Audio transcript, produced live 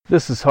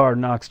This is Hard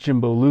Knocks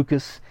Jimbo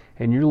Lucas,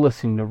 and you're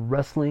listening to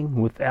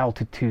Wrestling with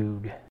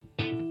Altitude.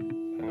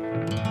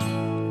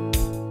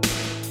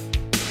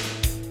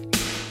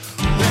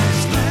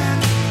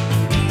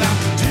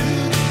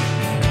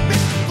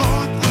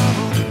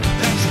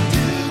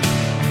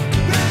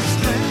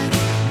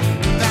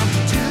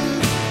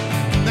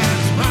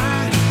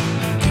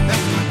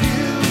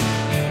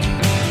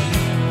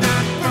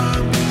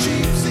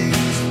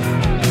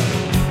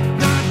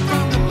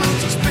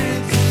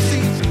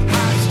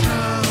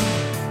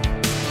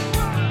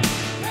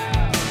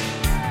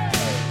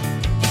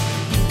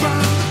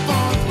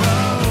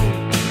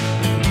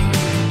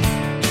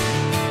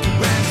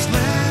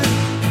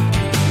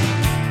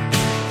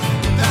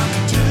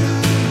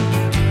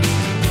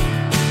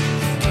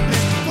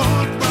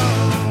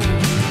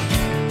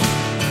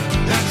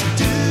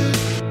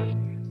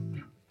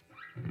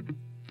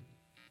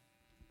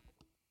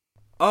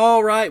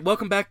 All right,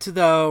 welcome back to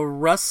the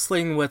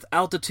Wrestling with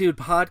Altitude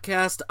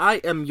podcast. I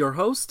am your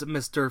host,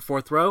 Mr.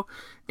 Fourth Row,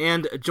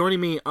 and joining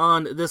me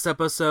on this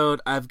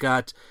episode, I've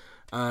got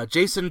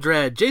Jason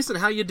Dredd. Jason,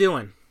 how you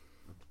doing?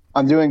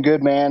 I'm doing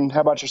good, man.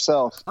 How about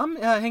yourself? I'm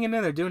hanging in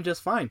there, doing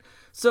just fine.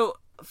 So,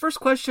 first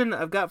question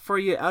I've got for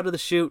you out of the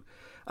chute,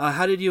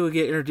 how did you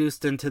get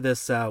introduced into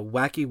this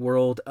wacky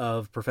world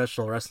of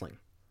professional wrestling?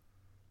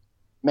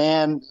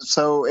 Man,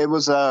 so it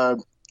was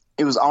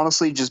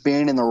honestly just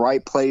being in the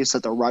right place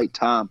at the right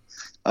time.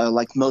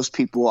 Like most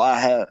people,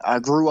 I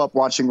grew up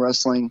watching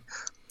wrestling.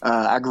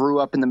 I grew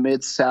up in the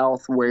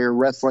Mid-South where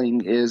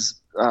wrestling is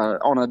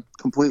on a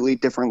completely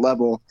different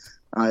level.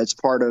 It's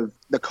part of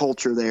the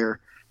culture there.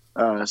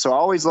 So I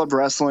always loved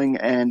wrestling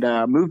and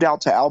moved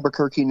out to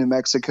Albuquerque, New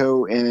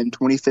Mexico in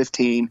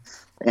 2015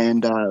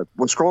 and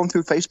was scrolling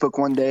through Facebook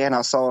one day and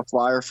I saw a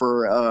flyer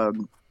for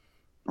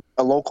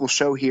a local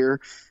show here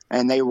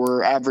and they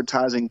were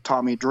advertising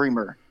Tommy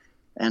Dreamer.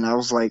 And I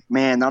was like,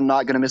 man, I'm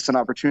not going to miss an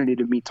opportunity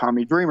to meet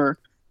Tommy Dreamer.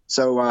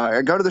 So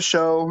I go to the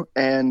show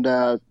and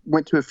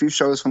went to a few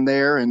shows from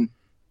there and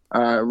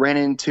ran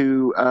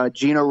into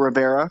Gino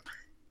Rivera,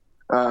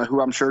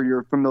 who I'm sure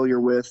you're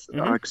familiar with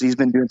because he's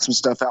been doing some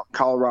stuff out in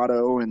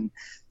Colorado. And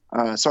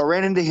so I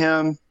ran into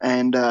him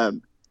and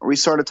we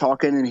started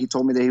talking and he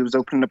told me that he was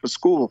opening up a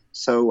school.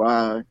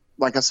 So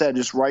like I said,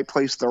 just right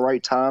place at the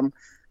right time.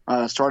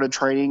 Started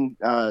training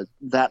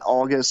that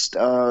August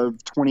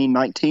of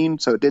 2019,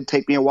 so it did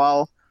take me a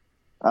while,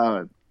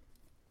 and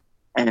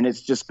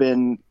it's just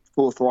been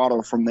full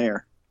throttle from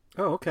there.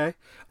 Oh, okay.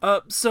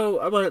 So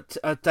I want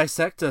to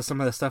dissect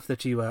some of the stuff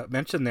that you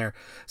mentioned there.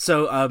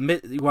 So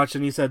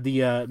you said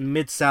the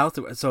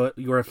Mid-South, so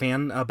you were a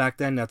fan back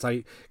then? That's how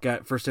you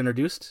got first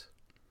introduced?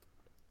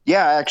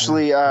 Yeah,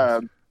 actually,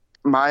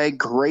 my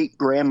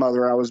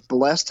great-grandmother, I was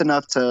blessed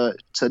enough to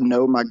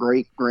know my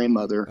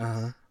great-grandmother.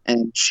 Uh-huh.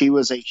 And she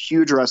was a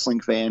huge wrestling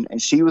fan, and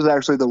she was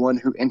actually the one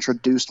who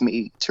introduced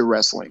me to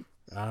wrestling.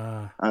 So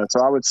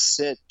I would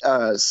sit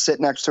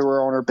next to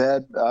her on her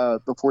bed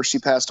before she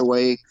passed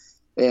away,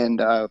 and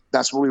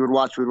that's what we would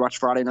watch. We would watch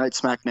Friday Night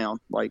SmackDown,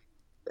 like,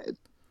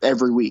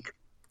 every week.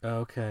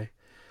 Okay.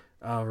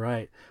 All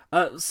right.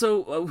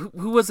 So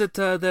who was it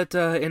that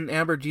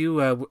enamored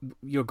you?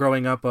 You're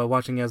growing up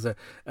watching as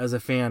a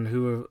fan.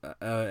 Who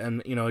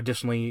and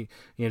additionally,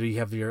 you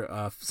have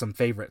your some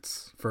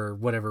favorites for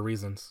whatever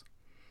reasons.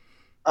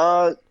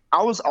 I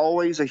was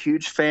always a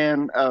huge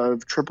fan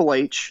of Triple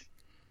H.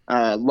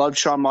 Loved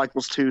Shawn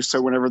Michaels too. So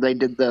whenever they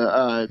did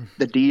the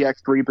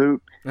DX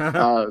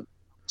reboot,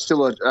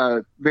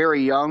 still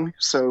very young,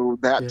 so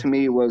that to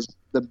me was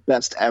the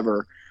best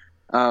ever.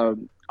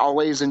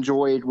 Always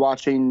enjoyed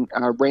watching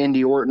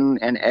Randy Orton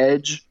and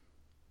Edge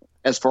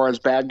as far as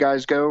bad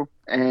guys go,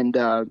 and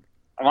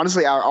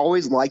honestly, I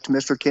always liked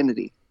Mr.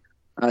 Kennedy.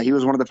 He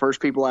was one of the first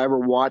people I ever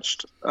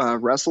watched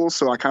wrestle,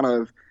 so I kind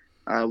of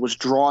was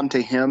drawn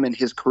to him and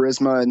his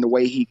charisma and the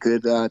way he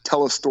could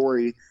tell a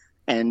story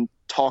and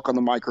talk on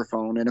the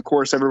microphone. And of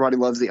course, everybody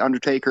loves The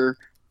Undertaker.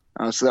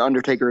 So The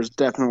Undertaker is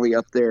definitely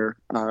up there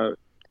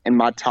in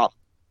my top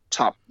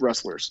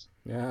wrestlers.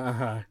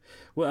 Yeah.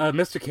 Well,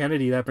 Mr.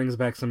 Kennedy, that brings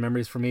back some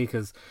memories for me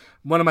because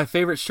one of my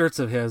favorite shirts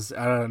of his,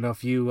 I don't know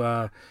if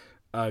you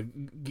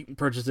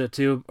purchased it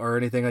too or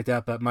anything like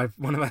that, but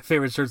one of my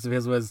favorite shirts of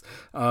his was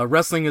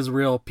wrestling is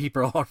real,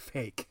 people are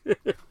fake.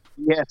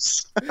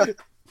 Yes.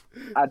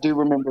 I do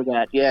remember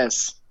that.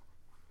 Yes.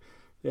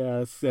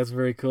 Yeah, that's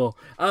very cool.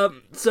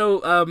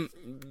 So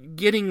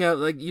getting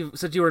like you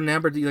said, you were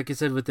enamored, like you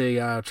said, with the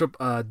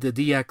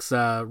DX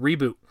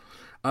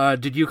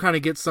reboot. Did you kind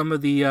of get some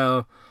of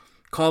the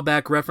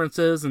callback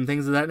references and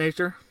things of that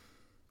nature?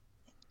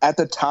 At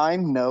the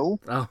time, no.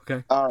 Oh,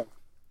 okay.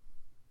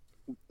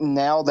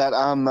 Now that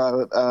I'm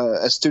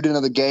a student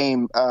of the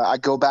game, I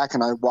go back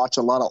and I watch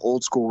a lot of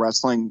old school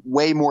wrestling,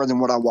 way more than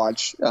what I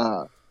watch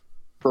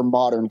for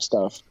modern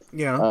stuff.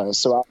 Yeah.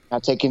 So I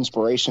take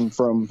inspiration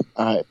from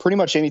pretty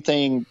much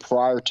anything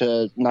prior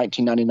to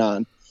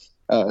 1999.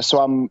 So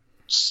I'm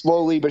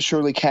slowly but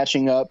surely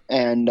catching up,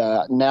 and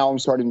now I'm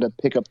starting to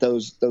pick up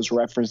those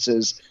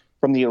references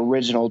from the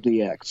original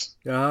DX.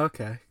 Oh,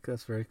 okay,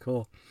 that's very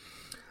cool.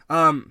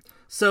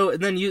 So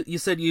and then you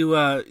said you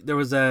there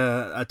was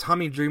a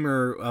Tommy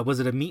Dreamer,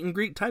 was it a meet and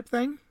greet type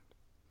thing?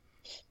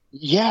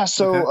 Yeah, Okay.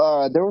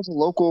 so there was a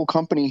local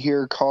company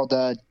here called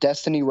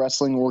Destiny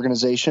Wrestling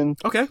Organization.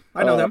 Okay,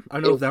 I know them. I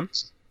know It, of them.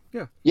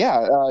 Yeah.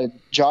 yeah,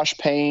 Josh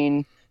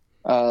Payne,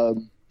 uh,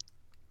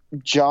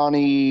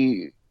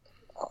 Johnny.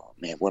 Oh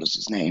man, what is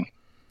his name?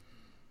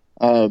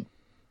 Uh,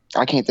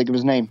 I can't think of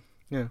his name.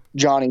 Yeah.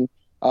 Johnny,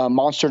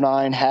 Monster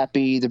Nine,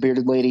 Happy, the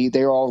Bearded Lady.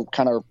 They all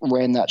kind of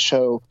ran that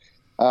show,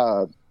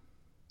 uh,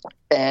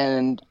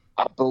 and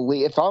I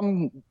believe, if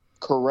I'm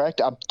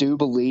correct, I do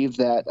believe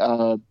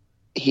that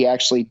he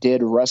actually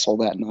did wrestle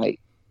that night.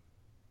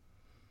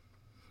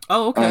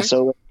 Oh, okay.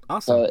 So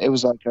Awesome. it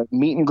was like a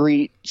meet and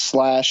greet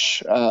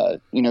slash,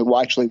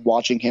 actually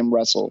watching him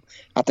wrestle.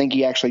 I think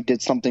he actually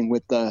did something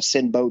with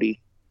Sin Bodhi.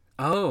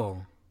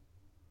 Oh.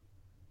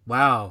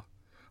 Wow.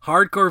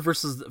 Hardcore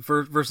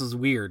versus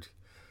weird.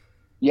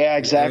 Yeah,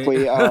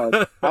 exactly.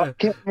 I Yeah.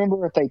 can't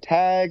remember if they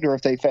tagged or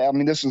if they. I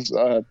mean, this was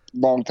a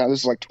long time. This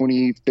is like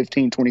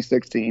 2015,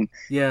 2016.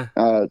 Yeah.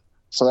 So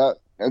that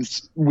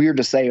it's weird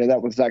to say, but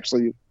that was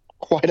actually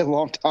quite a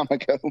long time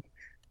ago.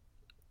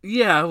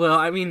 Yeah, well,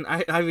 I mean,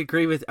 I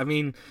agree with. I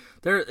mean,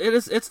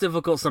 it's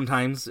difficult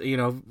sometimes,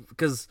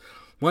 because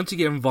once you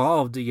get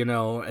involved,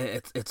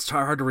 it's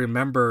hard to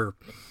remember,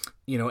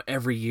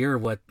 every year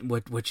what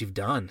you've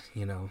done.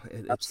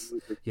 It's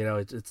Absolutely.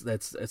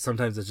 it's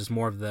sometimes it's just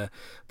more of the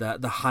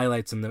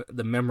highlights and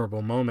the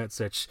memorable moments,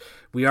 which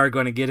we are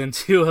going to get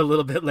into a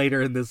little bit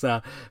later in this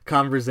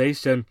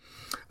conversation.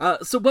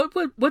 So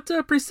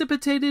what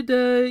precipitated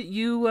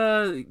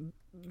you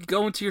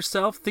going to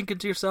yourself, thinking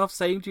to yourself,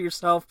 saying to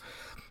yourself,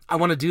 I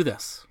want to do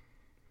this?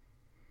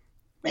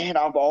 Man,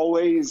 I've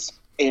always,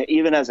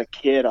 even as a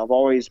kid, I've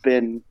always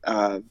been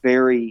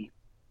very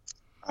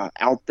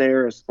out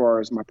there as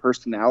far as my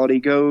personality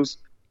goes.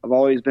 I've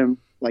always been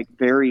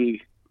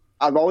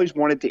I've always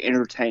wanted to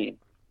entertain,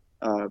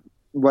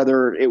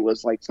 whether it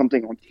was like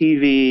something on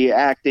TV,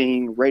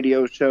 acting,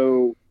 radio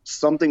show,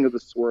 something of the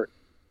sort.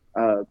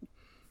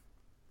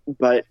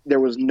 But there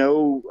was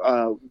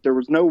no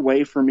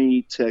way for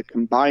me to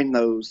combine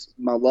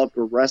my love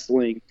for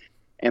wrestling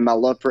and my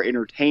love for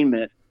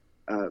entertainment,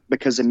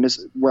 because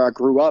where I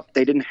grew up,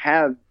 they didn't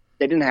have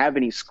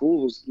any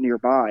schools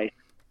nearby.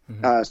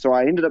 Mm-hmm. So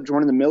I ended up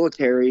joining the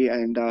military,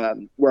 and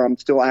where I'm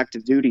still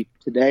active duty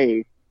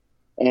today.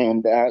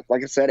 And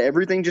like I said,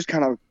 everything just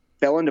kind of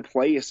fell into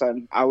place,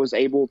 and I was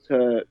able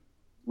to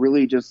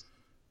really just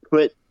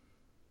put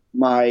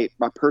my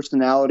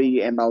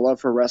personality and my love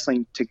for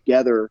wrestling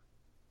together.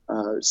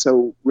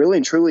 So really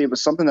and truly, it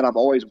was something that I've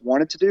always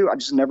wanted to do. I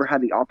just never had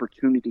the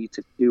opportunity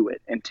to do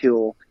it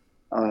until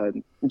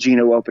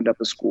Gino opened up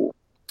the school.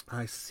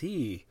 I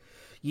see.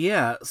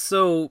 Yeah.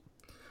 So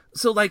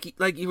like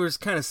you were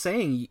kind of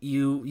saying,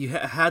 you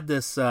had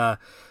this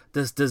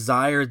this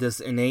desire, this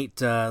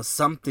innate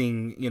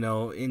something,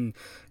 in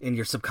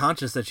your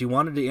subconscious that you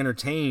wanted to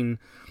entertain,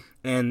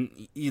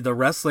 and the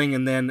wrestling,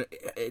 and then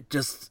it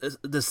just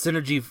the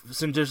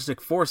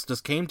synergistic force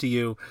just came to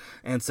you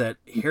and said,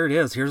 here it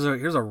is, here's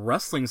a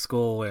wrestling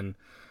school, and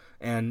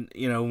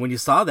when you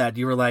saw that,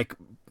 you were like,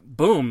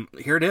 boom,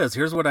 here it is,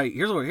 here's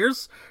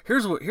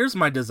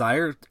my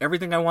desire,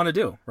 everything I want to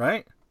do,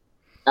 right?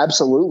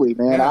 Absolutely,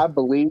 man. Yeah. I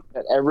believe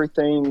that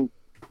everything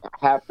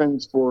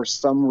happens for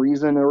some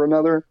reason or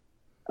another.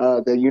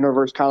 The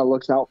universe kind of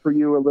looks out for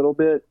you a little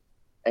bit.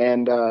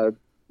 And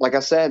like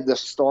I said, the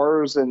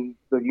stars and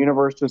the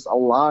universe just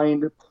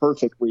aligned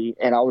perfectly.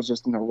 And I was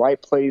just in the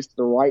right place,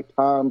 the right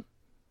time.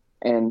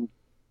 And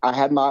I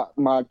had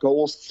my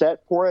goals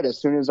set for it as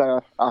soon as I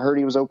heard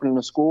he was opening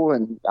a school,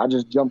 and I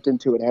just jumped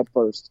into it head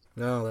first.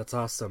 No, that's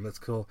awesome. That's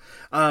cool.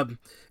 And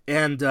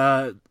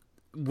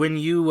when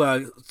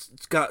you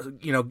got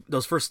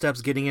those first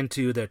steps getting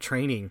into the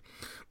training,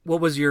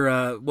 what was your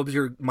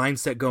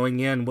mindset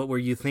going in? What were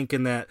you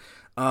thinking that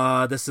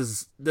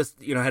this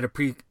had a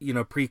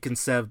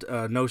preconceived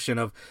notion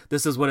of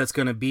this is what it's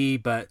going to be,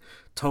 but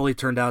totally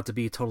turned out to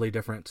be totally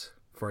different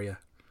for you?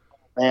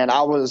 Man,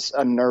 I was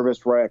a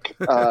nervous wreck.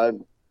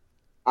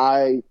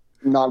 I'm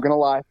not gonna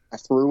lie, I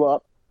threw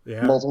up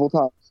multiple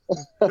times.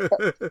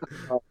 I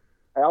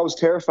was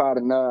terrified,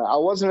 and I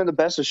wasn't in the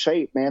best of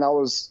shape, man.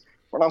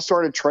 When I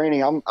started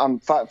training,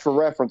 for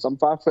reference, I'm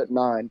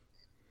 5'9",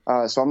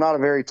 so I'm not a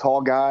very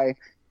tall guy,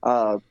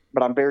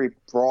 but I'm very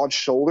broad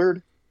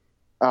shouldered,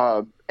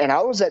 and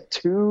I was at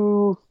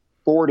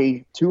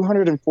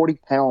 240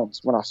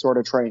 pounds when I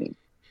started training,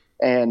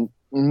 and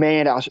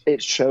man,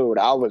 it showed.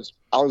 I was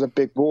a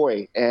big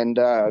boy, and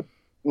so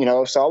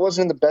I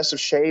wasn't in the best of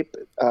shape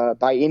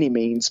by any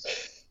means.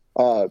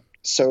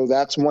 So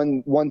that's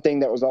one thing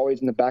that was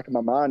always in the back of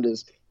my mind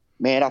is,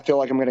 man, I feel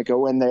like I'm going to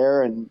go in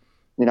there and,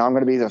 I'm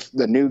going to be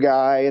the new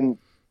guy and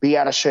be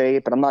out of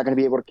shape, and I'm not going to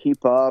be able to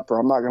keep up, or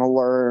I'm not going to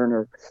learn,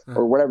 or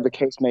whatever the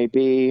case may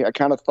be. I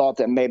kind of thought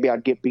that maybe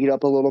I'd get beat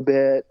up a little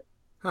bit.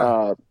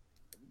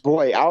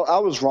 Boy, I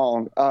was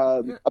wrong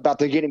about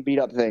the getting beat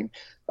up thing.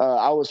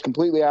 I was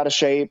completely out of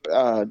shape.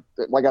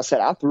 Like I said,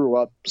 I threw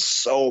up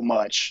so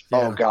much.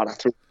 Yeah. Oh God, I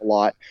threw up a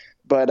lot.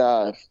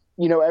 But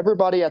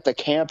everybody at the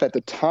camp at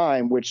the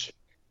time, which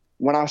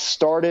when I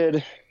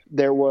started,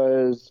 there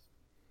was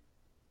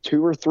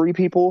 2 or 3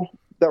 people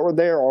that were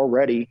there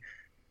already,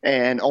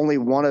 and only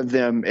one of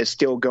them is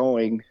still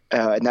going,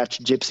 and that's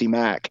Gypsy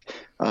Mac.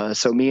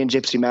 So me and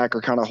Gypsy Mac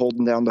are kind of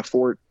holding down the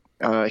fort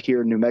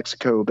here in New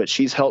Mexico, but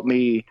she's helped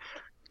me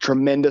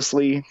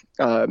tremendously.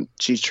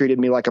 She's treated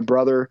me like a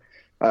brother.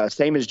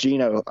 Same as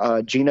Gino.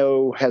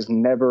 Gino has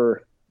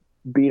never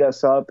beat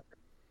us up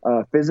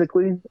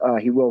physically.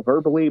 He will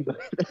verbally, but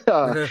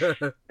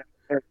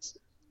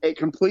it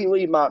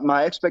completely,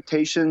 my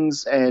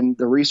expectations and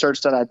the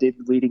research that I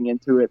did leading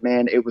into it,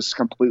 man, it was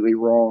completely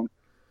wrong.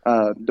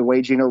 The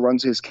way Gino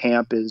runs his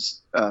camp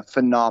is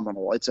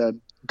phenomenal. It's a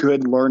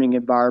good learning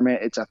environment.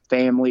 It's a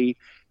family.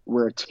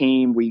 We're a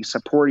team. We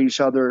support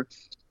each other.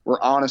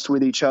 We're honest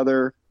with each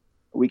other.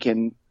 We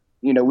can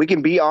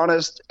be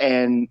honest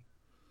and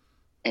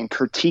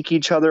critique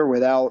each other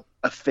without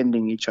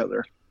offending each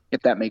other,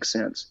 if that makes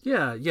sense.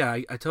 Yeah,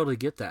 I totally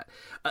get that.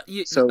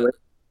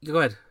 Go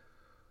ahead.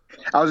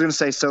 I was going to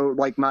say, so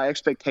like my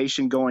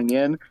expectation going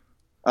in,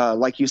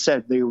 like you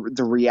said,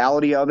 the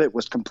reality of it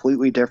was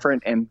completely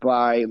different. And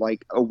by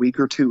like a week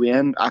or 2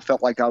 in, I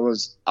felt like I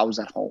was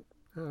at home.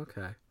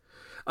 Okay.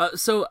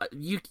 So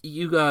you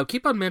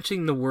keep on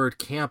mentioning the word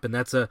camp, and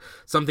that's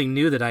something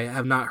new that I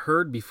have not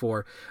heard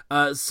before.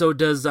 So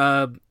does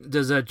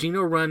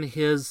Gino run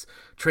his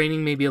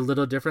training maybe a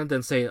little different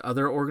than say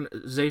other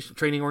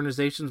training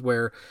organizations,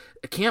 where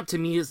a camp to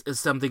me is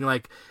something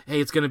like,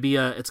 hey, it's gonna be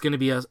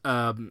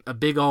a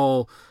big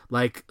ol'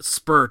 like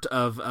spurt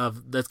of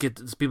let's get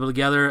these people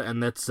together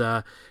and let's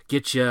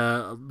get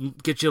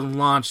you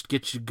launched,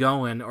 get you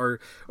going, or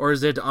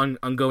is it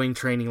ongoing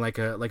training like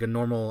a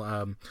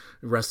normal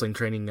wrestling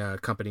training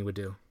company would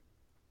do?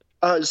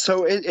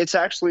 So it's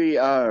actually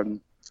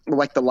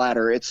like the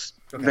latter. It's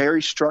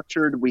very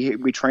structured.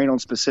 We train on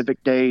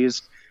specific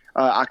days.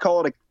 I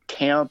call it a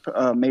camp.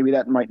 Maybe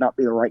that might not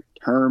be the right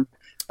term,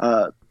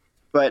 but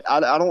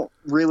I don't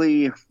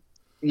really.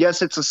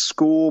 Yes, it's a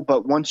school,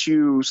 but once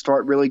you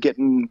start really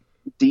getting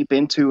deep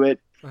into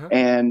it,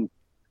 and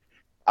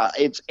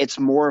it's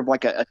more of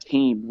like a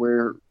team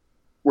where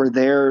we're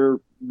there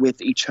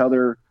with each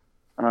other,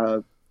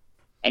 and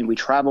we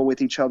travel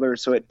with each other.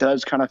 So it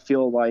does kind of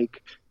feel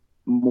like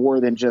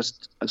more than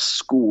just a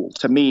school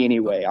to me,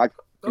 anyway.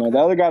 The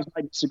other guys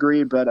might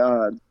disagree, but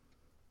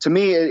to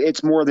me,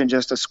 it's more than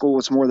just a school.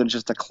 It's more than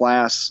just a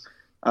class.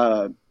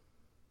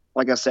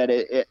 Like I said,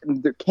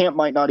 the camp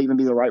might not even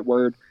be the right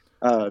word.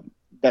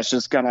 That's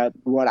just kind of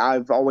what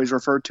I've always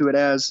referred to it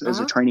as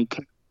a training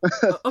camp.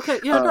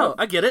 Okay, yeah, no,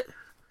 I get it.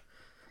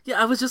 Yeah,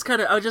 I was just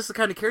kind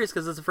of curious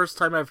because it's the first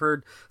time I've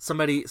heard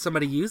somebody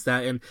use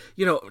that, and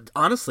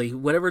honestly,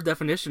 whatever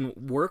definition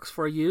works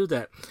for you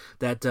that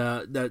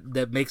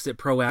makes it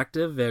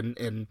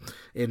proactive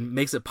and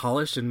makes it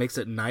polished and makes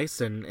it nice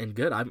and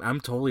good.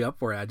 I'm totally up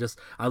for it.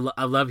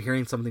 I love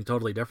hearing something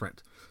totally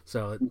different.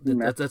 So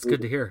that's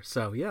good to hear.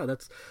 So yeah,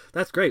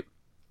 that's great.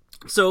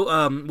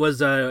 So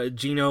was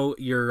Gino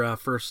your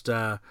first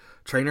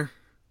trainer?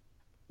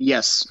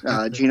 Yes,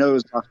 Gino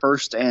is my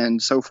first and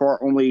so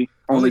far only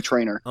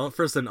trainer. Oh,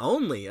 first and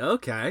only.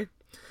 Okay.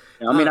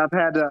 I mean,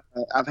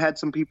 I've had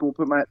some people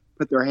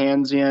put their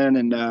hands in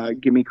and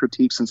give me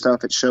critiques and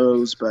stuff at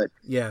shows, but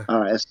yeah,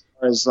 as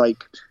far as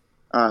like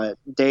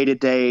day to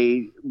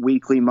day,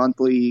 weekly,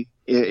 monthly,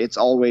 it's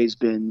always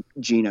been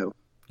Gino.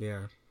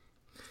 Yeah.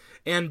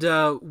 And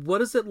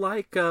what is it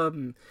like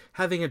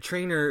having a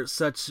trainer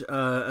such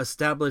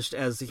established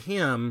as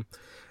him,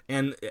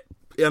 and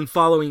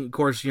following, of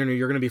course, you're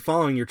going to be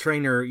following your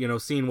trainer,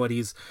 seeing what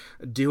he's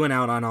doing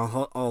out on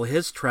all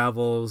his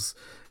travels,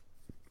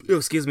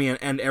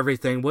 and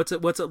everything. What's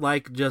it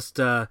like just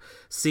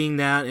seeing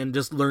that and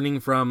just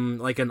learning from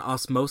like an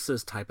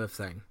osmosis type of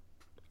thing?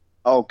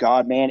 Oh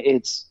God, man,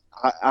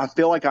 I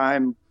feel like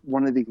I'm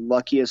one of the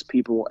luckiest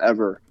people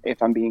ever,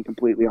 if I'm being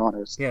completely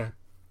honest. Yeah.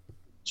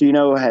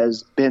 Gino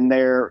has been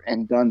there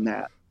and done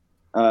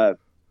that.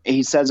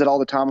 He says it all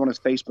the time on his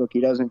Facebook. He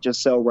doesn't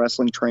just sell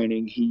wrestling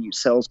training. He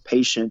sells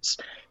patience.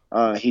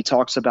 He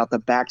talks about the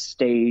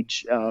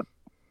backstage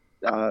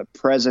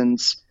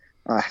presence,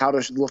 how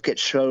to look at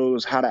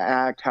shows, how to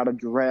act, how to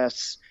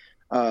dress.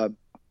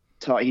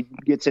 He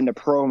gets into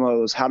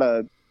promos, how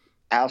to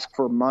ask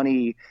for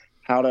money,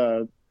 how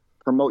to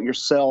promote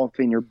yourself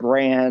and your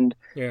brand,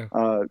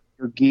 your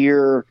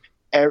gear.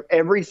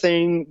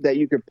 Everything that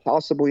you could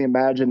possibly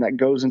imagine that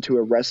goes into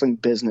a wrestling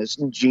business,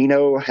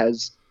 Gino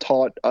has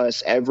taught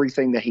us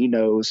everything that he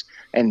knows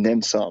and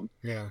then some.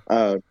 Yeah.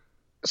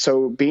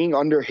 So being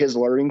under his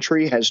learning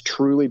tree has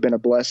truly been a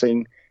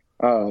blessing.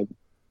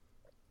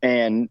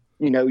 And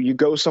you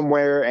go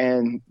somewhere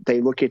and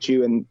they look at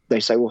you and they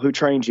say, well, who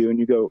trained you? And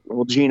you go,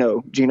 well,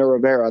 Gino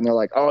Rivera. And they're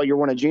like, oh, you're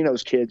one of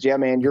Gino's kids. Yeah,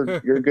 man, you're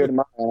good in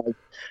my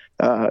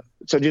eyes.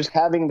 So just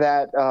having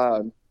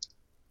that,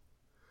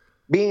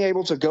 being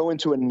able to go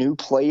into a new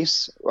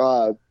place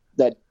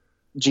that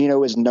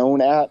Gino is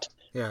known at,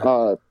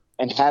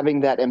 and having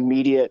that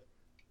immediate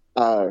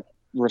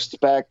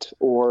respect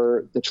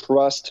or the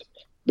trust,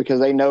 because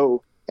they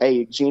know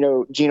hey,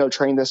 Gino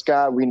trained this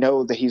guy. We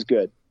know that he's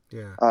good.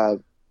 Yeah.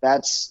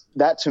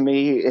 That to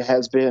me, it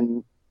has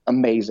been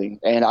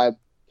amazing, and I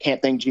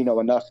can't thank Gino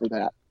enough for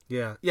that.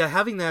 Yeah, yeah,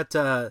 having that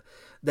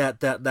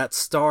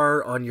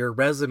star on your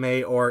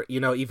resume, or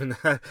even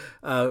doing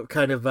a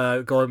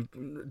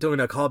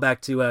callback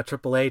to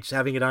Triple H,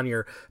 having it on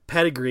your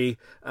pedigree,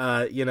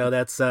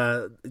 that's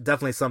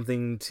definitely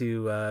something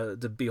to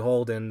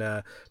behold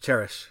and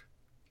cherish.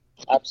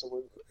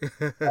 Absolutely.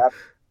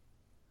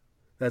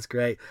 That's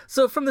great.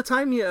 So from the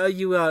time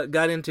you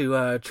got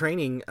into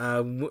training,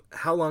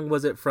 how long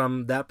was it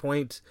from that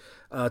point,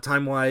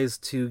 time wise,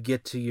 to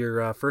get to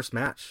your first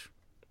match?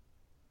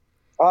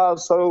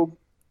 So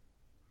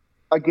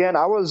again,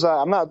 I was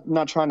I'm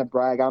not trying to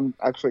brag. I'm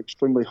actually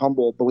extremely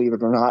humble, believe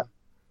it or not.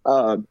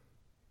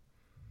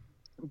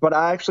 But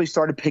I actually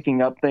started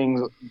picking up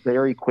things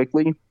very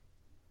quickly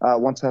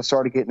once I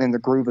started getting in the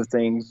groove of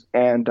things.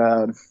 And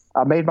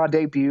I made my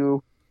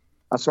debut.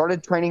 I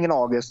started training in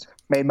August,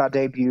 made my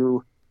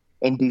debut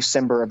in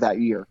December of that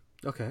year.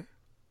 Okay.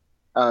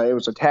 It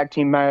was a tag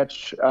team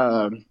match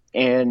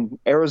in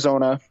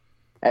Arizona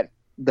at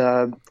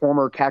the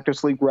former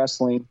Cactus League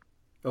Wrestling.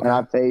 Okay. And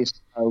I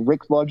faced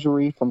Rick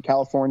Luxury from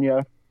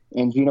California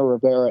and Gino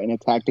Rivera in a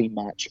tag team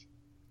match.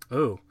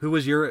 Oh, who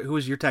was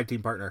your tag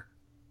team partner?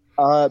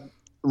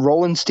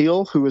 Roland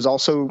Steele, who was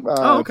also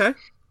okay.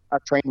 I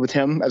trained with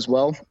him as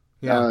well.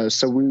 Yeah.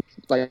 So we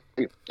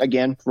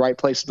again, right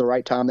place at the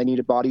right time. They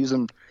needed bodies,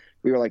 and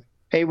we were like,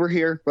 "Hey, we're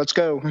here. Let's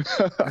go."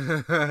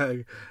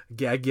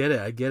 Yeah, I get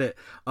it.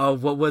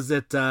 What was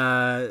it?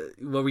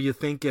 What were you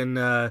thinking?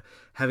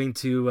 Having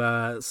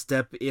to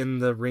step in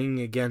the ring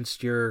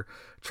against your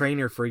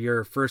trainer for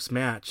your first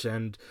match,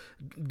 and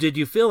did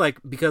you feel like,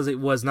 because it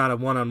was not a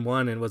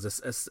one-on-one and was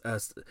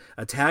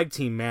a tag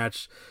team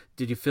match,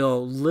 did you feel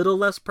a little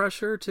less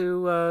pressure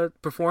to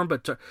perform,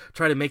 but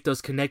try to make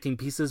those connecting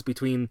pieces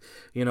between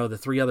the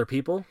three other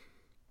people?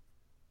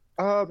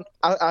 I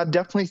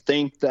definitely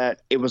think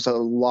that it was a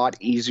lot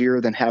easier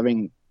than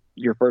having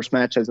your first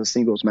match as a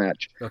singles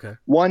match. Okay.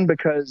 One,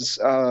 because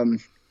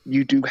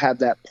you do have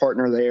that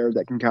partner there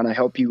that can kind of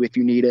help you if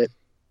you need it.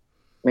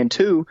 And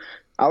two,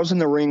 I was in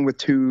the ring with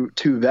two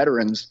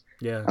veterans.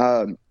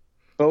 Yeah.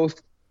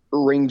 Both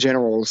ring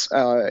generals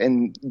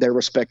in their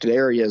respected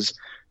areas.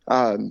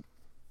 I'm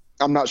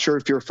not sure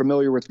if you're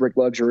familiar with Rick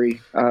Luxury.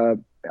 I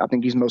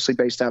think he's mostly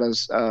based out of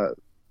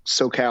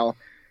SoCal.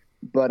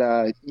 But,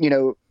 I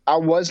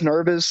was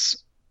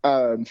nervous.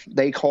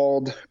 They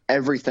called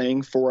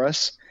everything for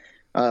us,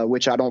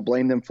 which I don't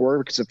blame them for,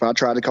 because if I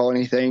tried to call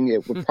anything,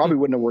 it probably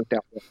wouldn't have worked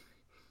out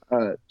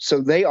well.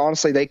 So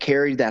they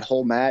carried that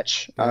whole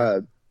match.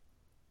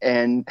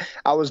 And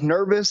I was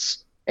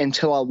nervous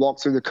until I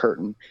walked through the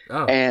curtain.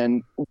 Oh.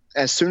 And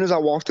as soon as I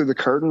walked through the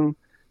curtain,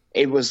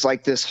 it was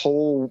like this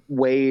whole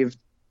wave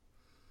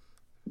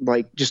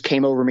just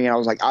came over me. And I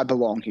was like, I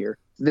belong here.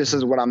 This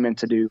is what I'm meant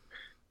to do.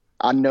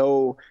 I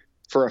know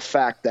for a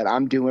fact that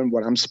I'm doing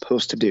what I'm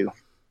supposed to do.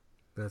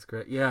 That's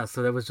great. Yeah.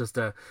 So that was just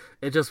it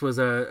was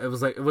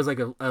like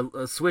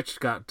a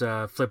switch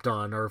got flipped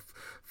on, or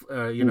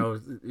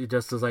it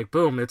just was like,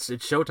 boom, it's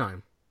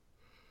showtime.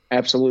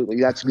 Absolutely.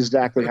 That's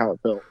exactly how it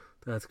felt.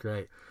 That's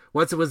great.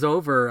 Once it was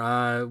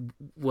over,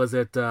 was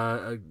it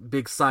a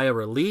big sigh of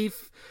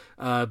relief,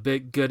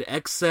 big good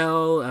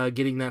exhale,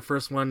 getting that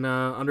first one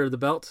under the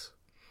belt?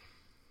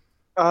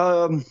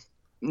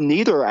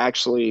 Neither,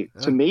 actually.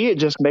 To me, it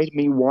just made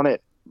me want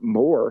it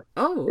more.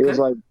 Oh, okay. It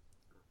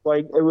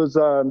was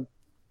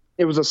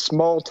it was a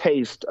small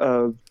taste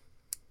of,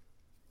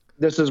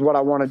 this is what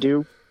I want to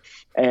do,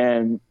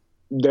 and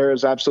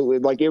there's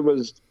absolutely it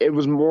was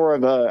more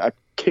of a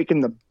kick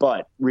in the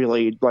butt,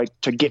 really,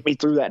 to get me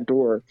through that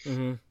door.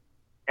 Mm-hmm.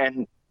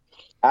 And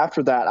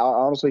after that, I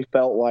honestly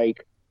felt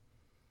like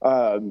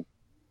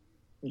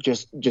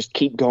just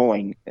keep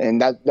going,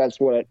 and that's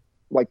what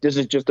this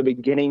is just the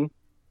beginning.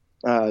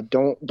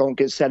 Don't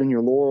get set in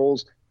your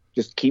laurels.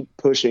 Just keep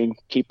pushing,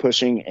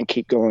 and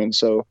keep going.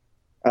 So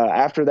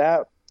after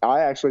that,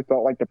 I actually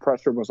felt like the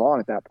pressure was on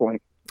at that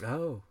point.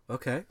 Oh,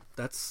 okay.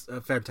 That's a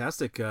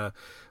fantastic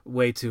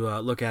way to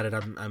look at it.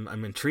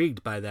 I'm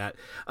intrigued by that.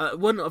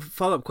 One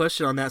follow-up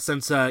question on that,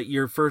 since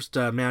your first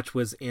match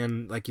was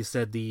in, like you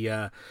said,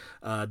 the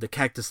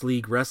Cactus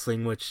League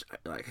Wrestling, which,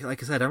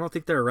 like I said, I don't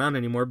think they're around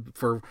anymore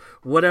for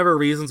whatever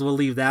reasons. We'll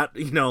leave that,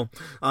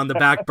 on the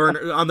back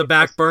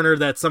burner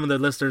that some of the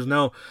listeners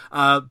know.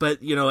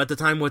 But at the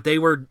time, what they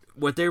were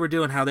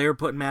doing, how they were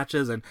putting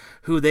matches, and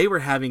who they were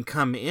having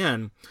come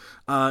in.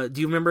 Do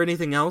you remember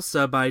anything else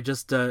by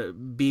just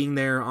being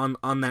there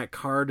on that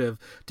card?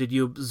 Did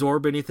you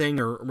absorb anything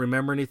or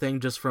remember anything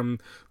just from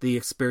the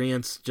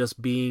experience,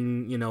 just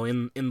being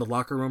in the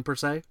locker room per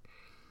se?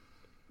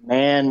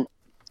 Man,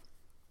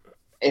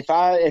 if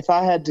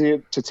I had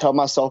to tell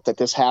myself that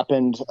this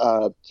happened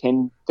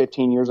 10,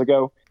 15 years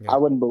ago, yeah, I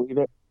wouldn't believe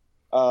it.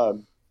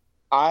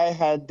 I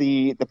had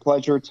the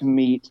pleasure to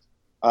meet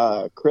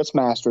Chris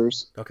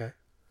Masters, okay,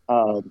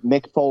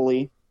 Mick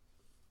Foley,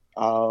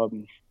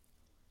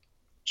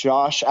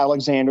 Josh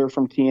Alexander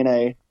from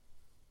TNA,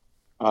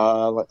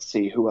 Let's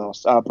see who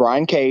else.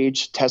 Brian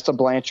Cage, Tessa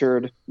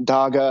Blanchard,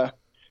 Daga.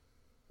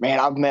 Man,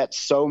 I've met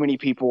so many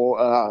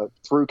people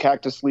through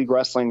Cactus League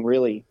Wrestling.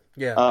 Really,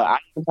 Yeah. I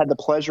had the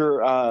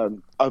pleasure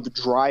of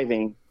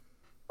driving.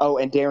 Oh,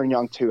 and Darren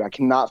Young too. I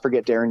cannot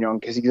forget Darren Young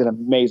because he's an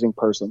amazing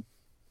person.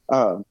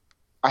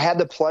 I had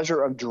the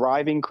pleasure of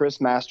driving Chris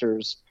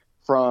Masters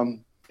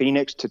from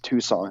Phoenix to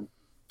Tucson,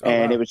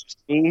 and wow. it was just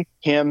me,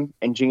 him,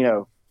 and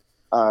Gino.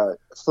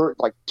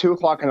 Like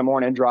 2:00 in the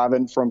morning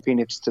driving from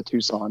Phoenix to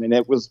Tucson, and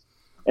it was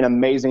an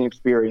amazing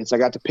experience. I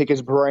got to pick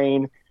his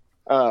brain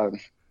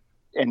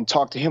and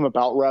talk to him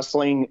about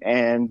wrestling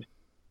and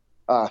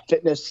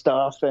fitness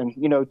stuff, and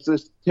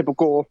just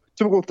typical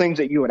things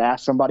that you would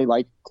ask somebody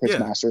like Chris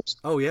Masters.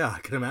 Oh yeah, I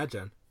can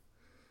imagine.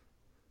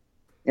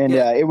 And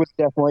it was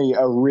definitely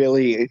a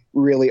really,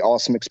 really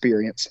awesome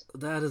experience.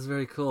 That is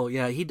very cool.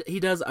 Yeah, he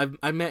does.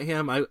 I met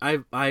him.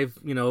 I've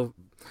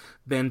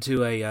been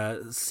to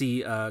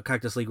a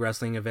Cactus League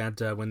Wrestling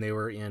event when they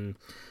were in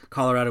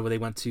Colorado, where they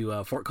went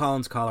to Fort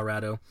Collins,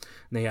 Colorado.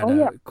 And they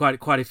had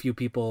quite a few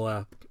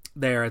people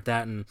there at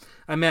that, and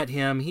I met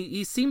him.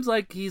 He seems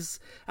like he's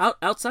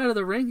outside of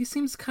the ring. He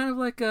seems kind of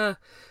like a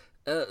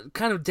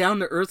kind of down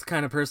to earth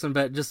kind of person,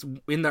 but just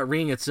in that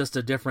ring, it's just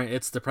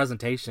it's the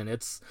presentation.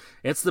 It's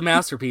the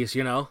masterpiece,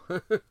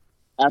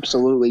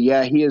 Absolutely.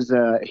 Yeah. He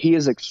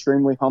is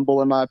extremely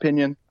humble in my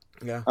opinion.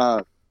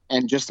 Yeah.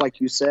 And just like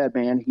you said,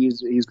 man,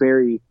 he's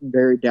very,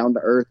 very down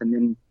to earth. And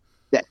then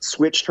that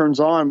switch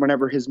turns on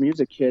whenever his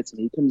music hits and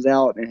he comes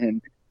out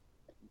and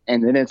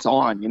then it's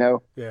on,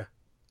 Yeah.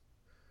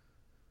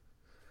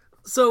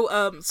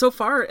 So, so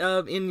far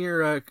in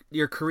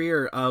your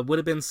career, would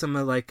have been some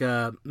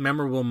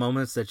memorable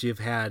moments that you've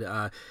had,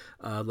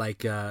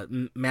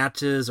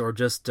 matches, or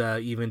just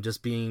even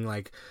just being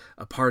like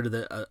a part of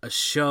a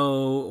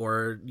show,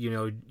 or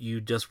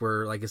you just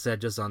were, like I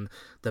said, just on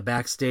the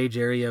backstage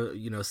area,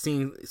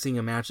 seeing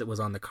a match that was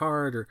on the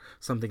card or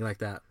something like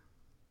that.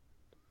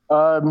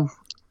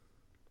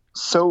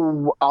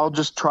 So I'll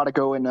just try to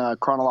go in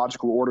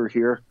chronological order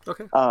here.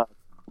 Okay.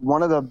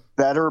 One of the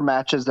better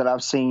matches that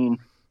I've seen,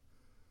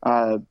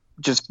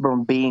 just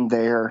from being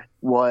there,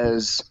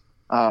 was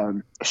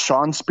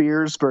Sean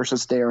Spears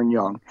versus Darren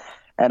Young.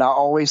 And I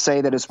always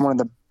say that it's one of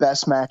the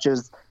best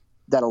matches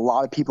that a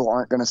lot of people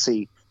aren't going to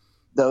see.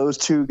 Those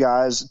two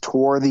guys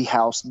tore the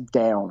house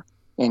down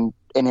in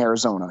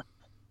Arizona.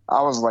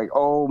 I was like,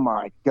 oh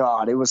my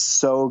God, it was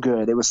so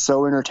good. It was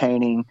so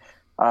entertaining.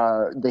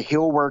 The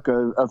heel work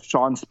of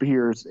Sean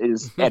Spears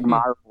is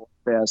admirable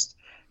at best.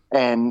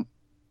 And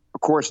of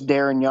course,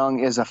 Darren Young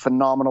is a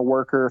phenomenal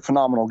worker,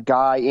 phenomenal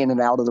guy in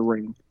and out of the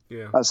ring.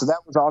 Yeah. So that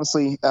was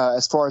honestly,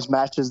 as far as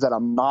matches that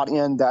I'm not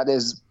in, that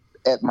is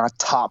at my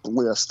top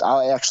list.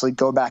 I actually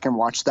go back and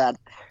watch that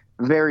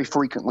very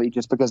frequently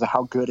just because of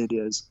how good it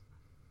is.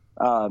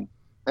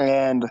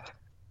 And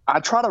I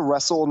try to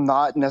wrestle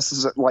not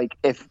necessarily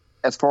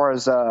as far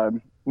as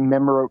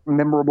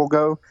memorable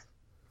go.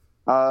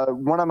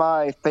 One of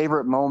my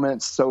favorite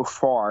moments so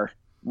far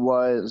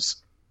was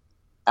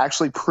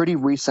actually pretty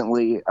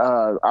recently.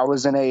 I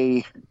was in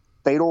a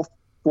fatal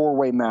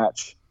 4-way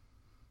match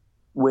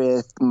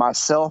with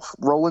myself,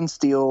 Roland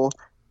Steele,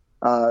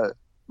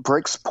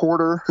 Bricks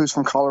Porter, who's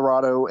from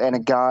Colorado, and a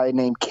guy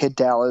named Kid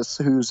Dallas,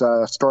 who's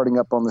starting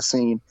up on the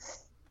scene.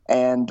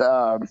 And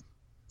the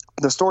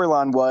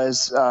storyline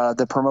was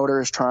the promoter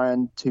is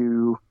trying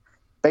to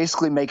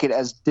basically make it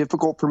as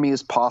difficult for me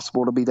as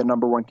possible to be the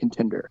number one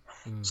contender.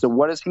 So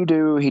what does he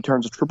do? He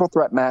turns a triple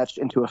threat match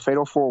into a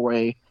fatal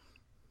 4-way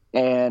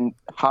and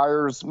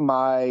hires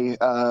my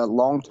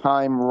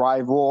longtime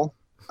rival,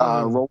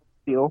 Roland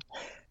Steele,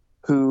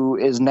 who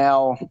is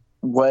now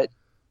what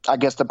I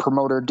guess the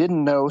promoter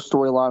didn't know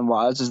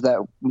storyline-wise, is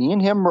that me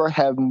and him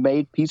have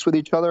made peace with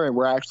each other, and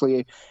we're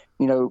actually,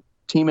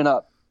 teaming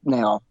up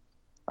now.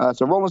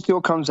 So Roland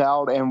Steele comes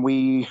out, and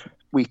we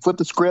flip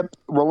the script.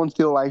 Roland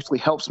Steele actually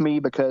helps me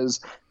because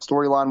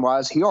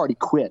storyline-wise, he already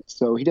quit,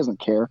 so he doesn't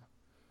care.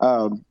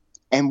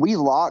 And we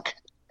lock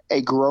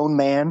a grown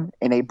man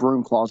in a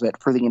broom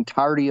closet for the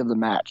entirety of the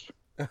match.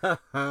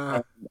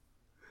 I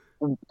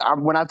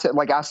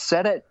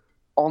said it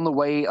on the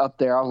way up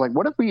there. I was like,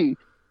 what if we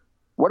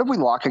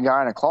lock a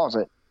guy in a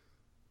closet?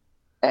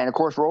 And of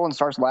course, Roland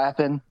starts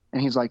laughing,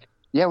 and he's like,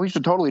 yeah, we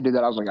should totally do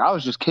that. I was like, I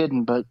was just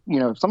kidding, but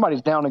if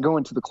somebody's down to go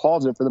into the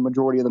closet for the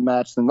majority of the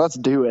match, then let's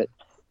do it.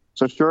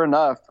 So sure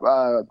enough,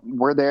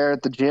 we're there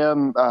at the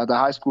gym, the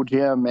high school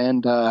gym,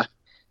 and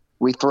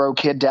we throw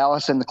Kid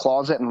Dallas in the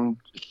closet and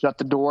shut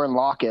the door and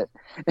lock it.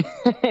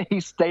 He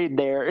stayed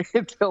there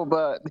until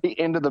the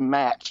end of the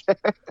match.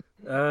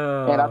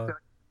 Oh. And I feel like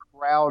the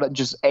crowd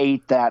just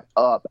ate that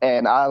up,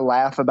 and I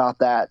laugh about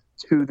that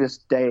to this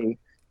day.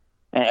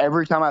 And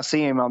every time I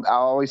see him, I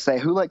always say,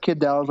 "Who let Kid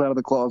Dallas out of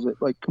the closet?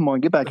 Like, come on,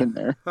 get back in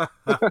there."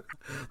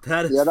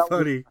 That is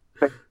funny.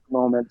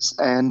 Moments.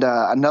 And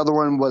another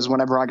one was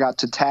whenever I got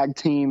to tag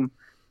team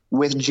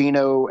with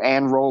Gino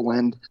and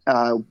Roland,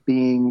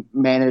 being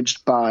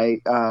managed by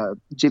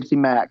Gypsy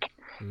Mac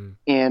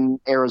in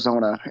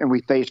Arizona, and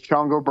we faced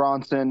Chongo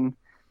Bronson,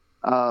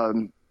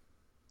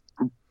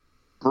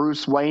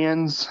 Bruce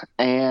Wayans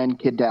and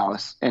Kid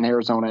Dallas in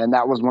Arizona, and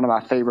that was one of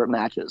my favorite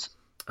matches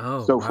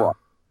Oh so wow,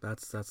 far.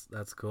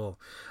 that's cool.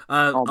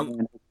 Oh Um,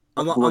 man,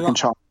 along, looking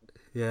chalk.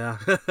 yeah,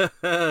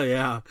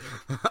 yeah.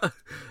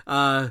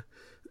 uh,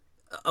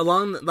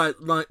 along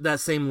that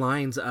same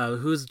lines,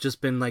 who's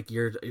just been like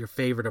your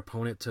favorite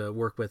opponent to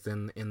work with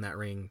in that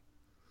ring,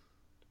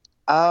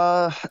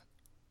 Uh,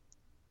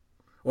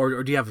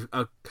 or do you have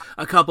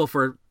a couple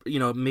for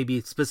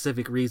maybe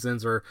specific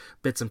reasons or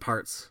bits and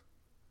parts?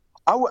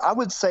 I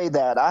would say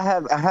that I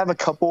have a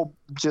couple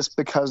just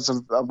because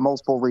of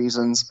multiple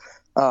reasons.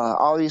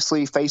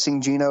 Obviously,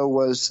 facing Gino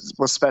was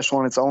special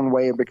in its own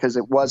way because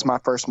it was my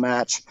first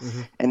match,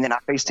 Mm-hmm. and then I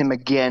faced him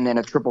again in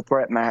a triple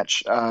threat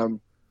match.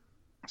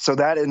 So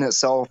that in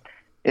itself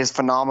is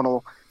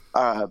phenomenal.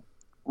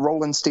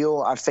 Roland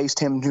Steele, I've faced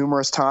him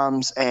numerous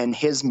times, and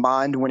his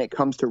mind when it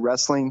comes to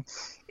wrestling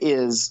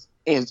is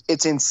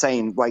it's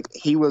insane. Like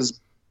he was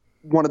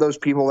one of those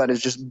people that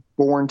is just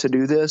born to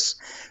do this.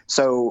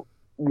 So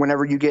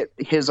whenever you get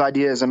his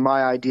ideas and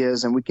my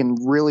ideas, and we can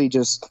really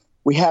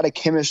we had a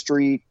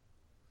chemistry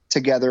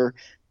together.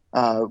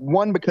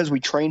 One, because we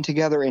trained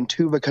together, and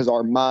two, because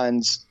our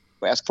minds,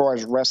 as far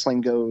as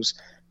wrestling goes,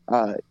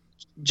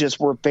 just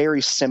were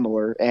very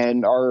similar,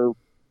 and our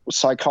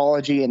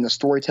psychology and the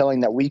storytelling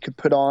that we could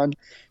put on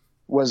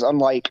was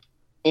unlike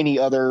any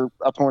other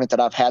opponent that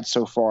I've had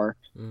so far.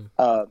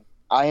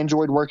 I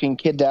enjoyed working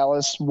Kid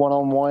Dallas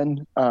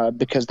one-on-one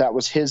because that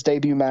was his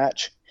debut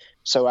match.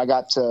 So I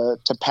got to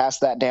pass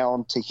that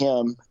down to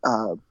him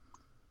a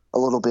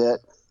little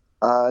bit.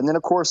 And then,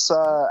 of course,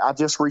 I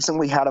just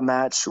recently had a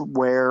match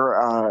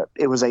where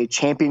it was a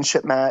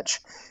championship match,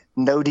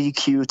 no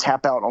DQ,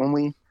 tap out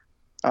only,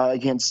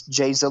 against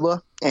Jay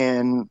Zilla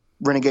and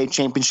Renegade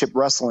Championship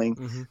Wrestling.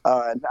 Mm-hmm.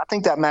 I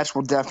think that match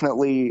will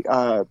definitely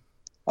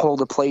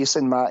hold a place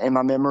in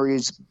my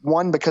memories.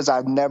 One, because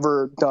I've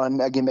never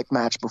done a gimmick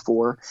match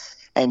before,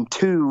 and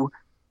two,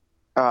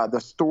 the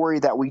story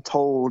that we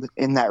told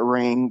in that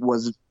ring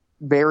was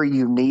very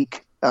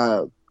unique,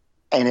 and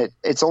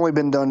it's only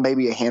been done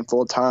maybe a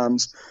handful of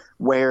times.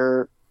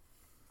 Where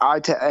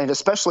and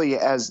especially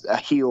as a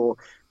heel,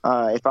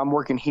 if I'm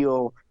working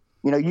heel,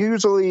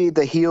 usually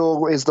the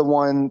heel is the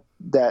one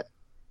that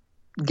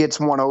gets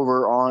one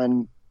over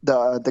on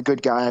the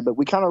good guy, but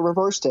we kind of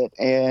reversed it,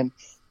 and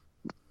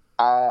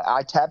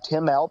I tapped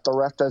him out. The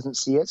ref doesn't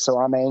see it, so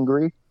I'm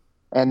angry.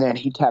 And then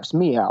he taps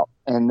me out,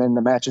 and then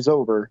the match is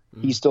over.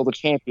 He's still the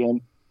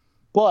champion,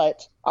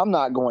 but I'm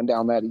not going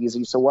down that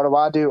easy. So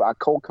what do? I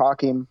cold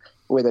cock him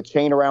with a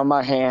chain around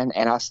my hand,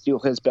 and I steal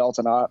his belt,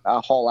 and I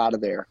haul out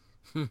of there.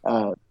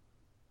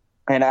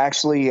 And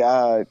actually,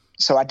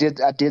 so I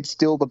did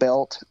steal the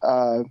belt,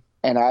 and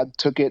I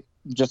took it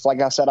just like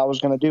I said I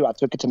was going to do. I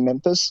took it to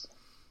Memphis,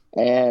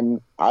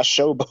 and I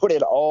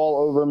showboated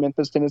all over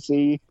Memphis,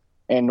 Tennessee,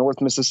 and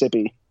North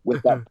Mississippi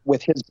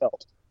with his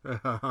belt.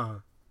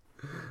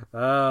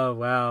 Oh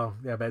wow!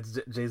 Yeah, but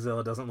Jay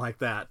Zilla doesn't like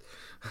that.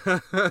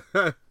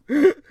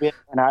 Yeah,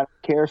 and I don't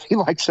care if he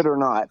likes it or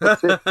not.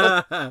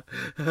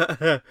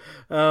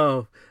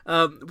 Oh,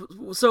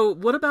 so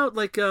what about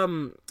like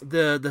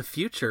the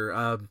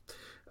future?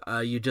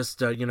 You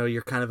just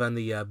you're kind of on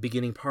the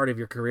beginning part of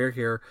your career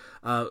here.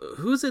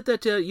 Who's it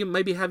that you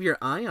maybe have your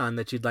eye on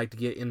that you'd like to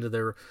get into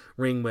the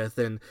ring with?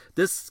 And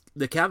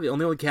the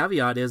only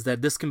caveat is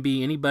that this can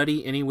be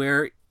anybody,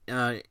 anywhere,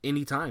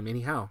 anytime,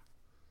 anyhow.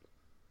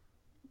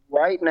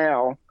 Right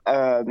now,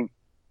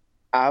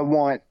 I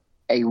want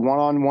a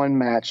one-on-one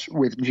match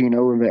with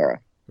Gino Rivera.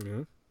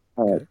 Mm-hmm.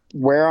 Okay.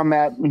 Where I'm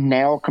at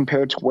now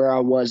compared to where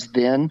I was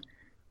then,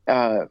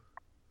 I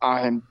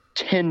am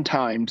 10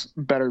 times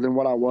better than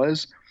what I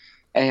was.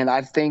 And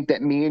I think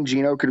that me and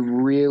Gino could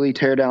really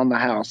tear down the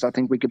house. I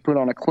think we could put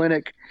on a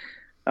clinic,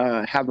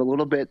 have a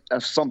little bit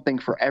of something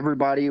for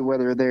everybody,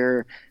 whether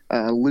they're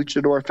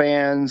luchador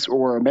fans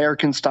or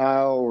American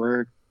style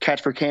or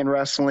catch for can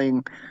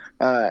wrestling.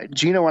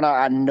 Gino and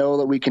I know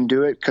that we can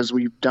do it because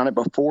we've done it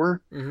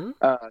before. Mm-hmm.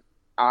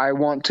 I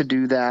want to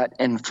do that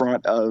in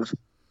front of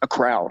a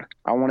crowd.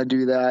 I want to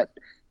do that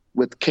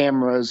with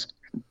cameras,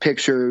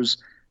 pictures,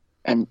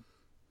 and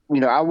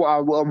I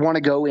want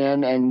to go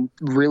in and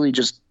really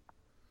just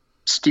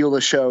steal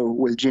the show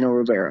with Gino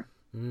Rivera.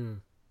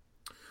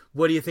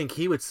 What do you think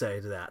he would say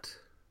to that?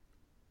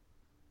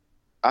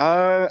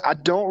 I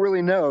don't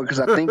really know because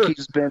I think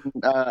he's been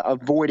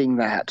avoiding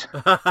that.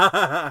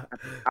 I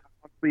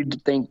honestly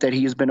think that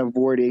he's been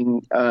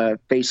avoiding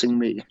facing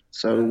me.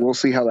 So we'll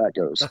see how that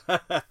goes.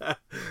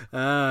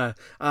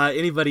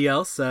 Anybody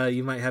else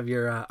you might have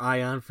your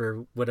eye on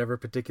for whatever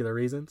particular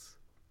reasons?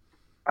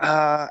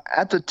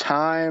 At the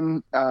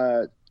time,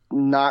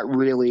 not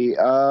really.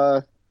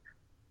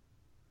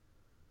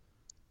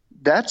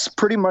 That's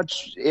pretty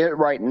much it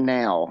right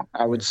now,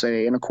 I would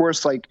say. And of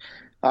course, like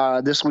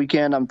this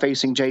weekend, I'm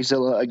facing Jay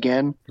Zilla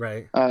again,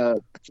 right?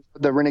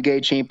 The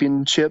Renegade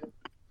Championship,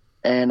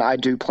 and I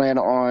do plan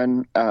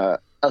on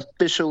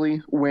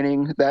officially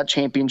winning that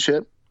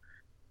championship.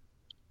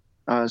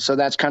 So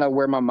that's kind of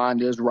where my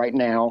mind is right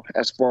now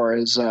as far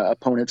as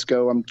opponents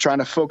go. I'm trying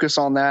to focus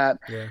on that.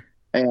 Yeah.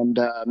 and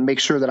make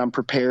sure that I'm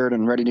prepared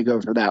and ready to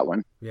go for that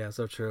one. Yeah,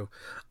 so true.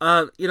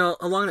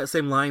 Along that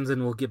same lines,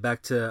 and we'll get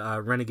back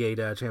to Renegade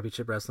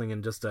Championship Wrestling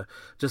in just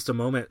a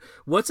moment.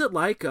 What's it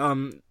like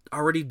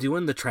already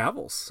doing the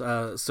travels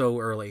so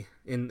early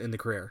in the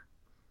career?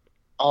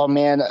 Oh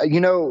man,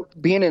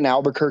 being in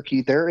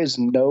Albuquerque, there is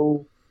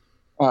no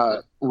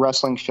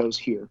wrestling shows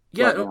here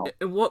right now.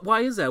 Why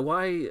is that?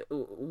 Why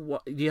do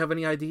you have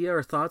any idea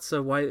or thoughts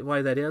of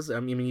why that is? I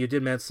mean, you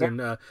did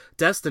mention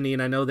Destiny,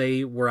 and I know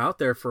they were out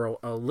there for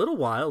a little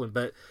while,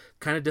 but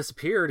kind of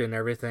disappeared and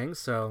everything.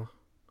 So,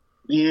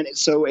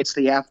 so it's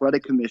the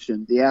Athletic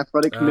Commission. The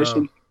Athletic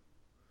Commission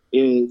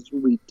is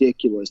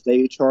ridiculous.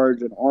 They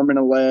charge an arm and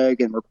a leg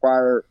and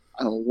require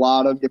a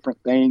lot of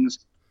different things.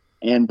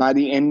 And by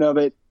the end of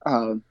it,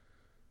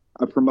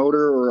 a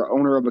promoter or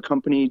owner of a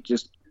company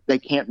they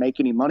can't make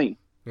any money.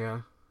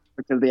 Yeah.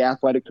 Because the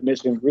Athletic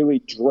Commission really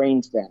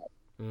drains that.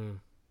 Mm.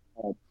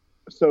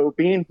 So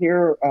being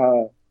here,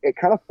 it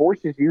kind of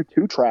forces you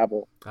to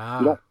travel. You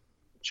don't have a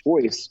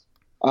choice.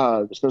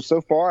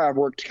 So far I've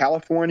worked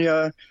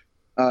California,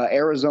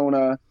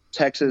 Arizona,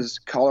 Texas,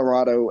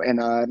 Colorado,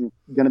 and I'm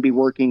going to be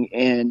working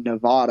in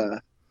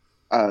Nevada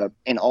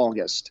in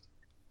August.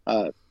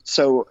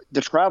 So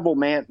the travel,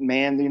 man,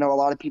 a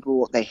lot of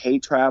people, they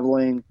hate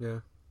traveling. Yeah.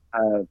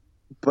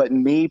 But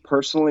me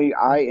personally,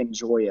 I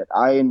enjoy it.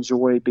 I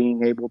enjoy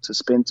being able to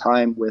spend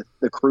time with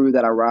the crew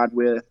that I ride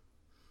with.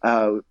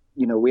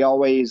 We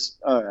always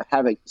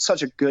have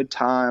such a good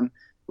time.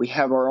 We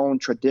have our own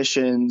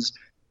traditions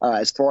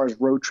as far as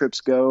road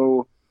trips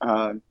go.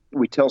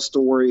 We tell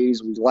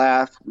stories, we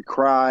laugh, we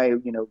cry.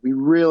 We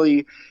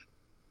really,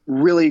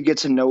 really get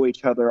to know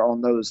each other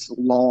on those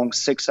long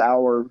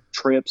 6-hour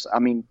trips. I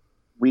mean,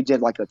 we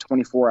did like a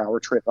 24-hour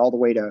trip all the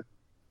way to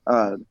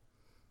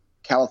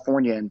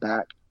California and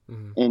back.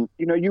 Mm-hmm. And,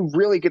 you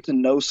really get to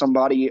know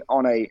somebody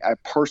on a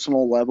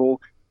personal level,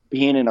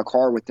 being in a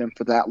car with them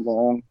for that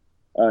long.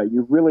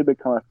 You really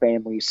become a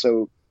family.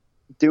 So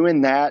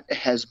doing that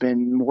has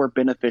been more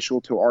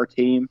beneficial to our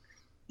team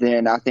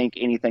than I think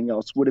anything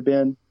else would have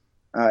been.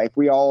 If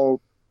we all,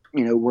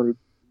 were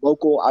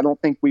local, I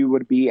don't think we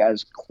would be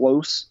as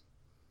close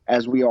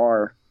as we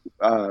are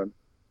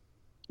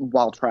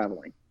while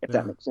traveling, if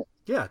that makes sense.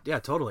 Yeah,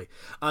 totally.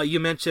 You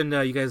mentioned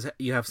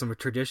you have some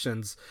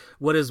traditions.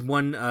 What is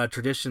one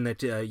tradition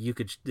that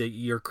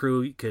your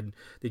crew can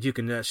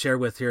share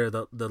with here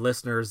the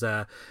listeners?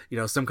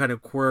 Some kind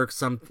of quirk.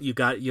 You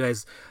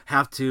guys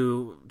have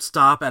to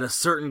stop at a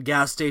certain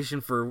gas station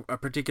for a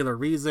particular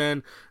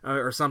reason,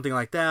 or something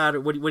like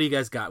that. What do you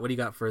guys got? What do you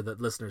got for the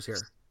listeners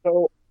here?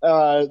 So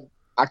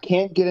I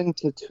can't get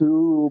into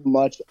too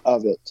much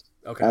of it.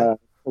 Okay.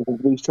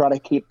 We try to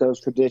keep those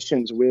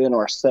traditions within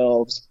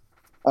ourselves.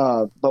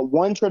 But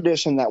one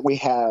tradition that we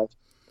have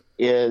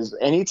is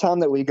anytime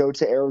that we go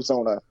to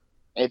Arizona,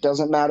 it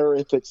doesn't matter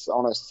if it's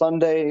on a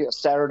Sunday, a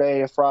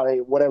Saturday, a Friday,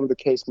 whatever the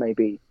case may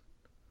be.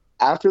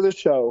 After the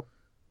show,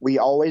 we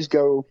always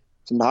go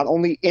to not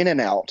only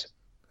In-N-Out,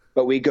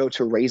 but we go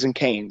to Raising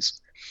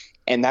Cane's.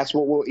 And that's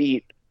what we'll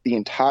eat the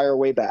entire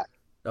way back.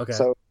 Okay.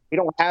 So we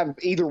don't have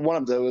either one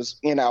of those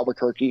in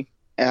Albuquerque.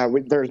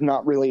 There's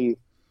not really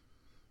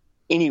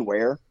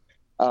anywhere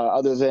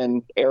other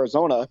than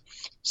Arizona.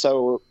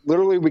 So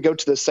literally we go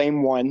to the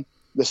same one,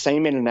 the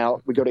same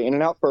In-N-Out. We go to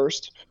In-N-Out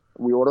first.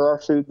 We order our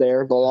food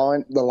there. The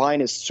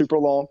line is super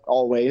long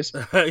always.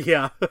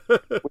 Yeah. We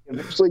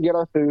eventually get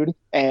our food,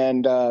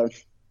 and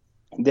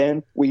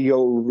then we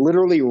go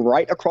literally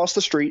right across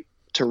the street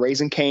to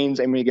Raising Cane's,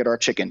 and we get our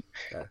chicken.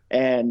 Okay.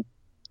 And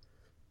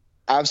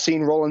I've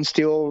seen Roland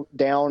Steele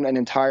down an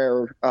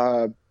entire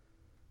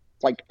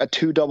like a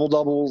 2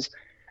 double-doubles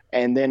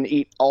and then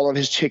eat all of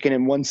his chicken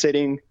in one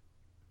sitting.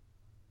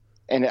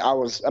 And I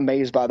was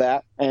amazed by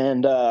that.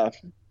 And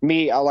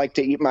me, I like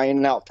to eat my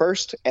In-N-Out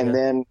first, and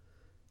then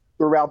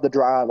throughout the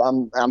drive,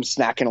 I'm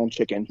snacking on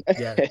chicken.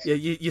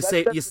 You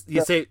save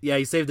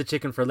the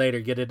chicken for later.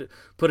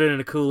 Put it in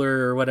a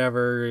cooler or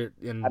whatever.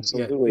 And,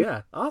 absolutely.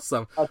 Yeah,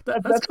 awesome.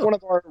 That's cool. One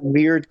of our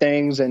weird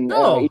things. And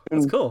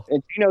that's cool.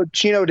 And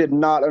Chino did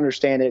not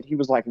understand it. He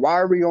was like, "Why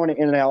are we going to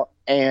In-N-Out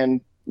and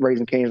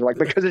Raising Cane's?" We're like,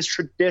 because it's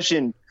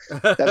tradition.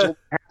 That's what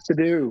we have to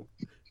do.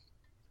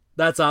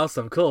 That's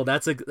awesome. Cool.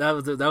 That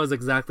was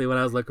exactly what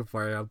I was looking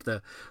for. I hope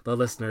the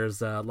listeners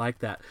like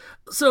that.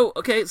 So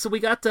okay, so we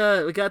got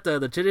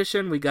the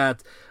tradition. We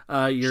got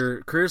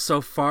your career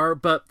so far,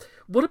 but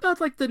what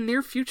about like the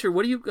near future?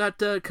 What do you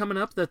got coming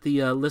up that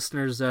the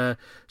listeners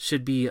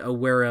should be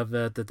aware of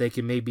that they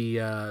can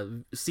maybe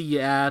see you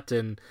at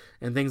and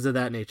things of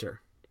that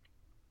nature?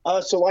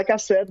 So like I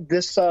said,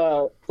 this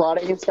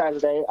Friday and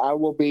Saturday, I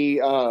will be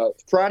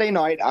Friday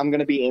night. I'm going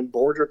to be in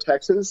Borger,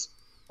 Texas.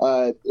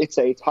 It's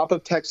a Top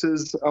of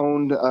Texas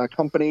owned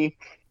company,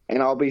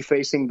 and I'll be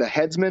facing the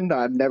headsman.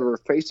 I've never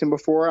faced him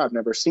before. I've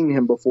never seen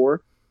him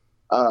before.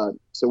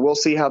 So we'll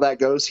see how that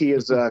goes. He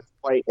is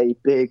quite a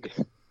big,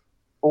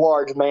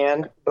 large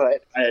man,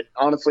 but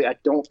honestly, I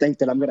don't think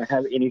that I'm going to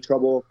have any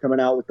trouble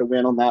coming out with the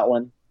win on that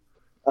one.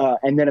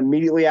 And then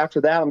immediately after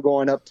that, I'm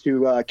going up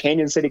to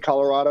Canyon City,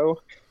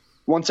 Colorado,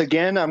 once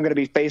again, I'm going to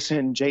be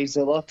facing Jay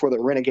Zilla for the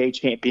Renegade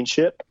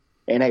Championship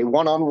in a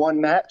one-on-one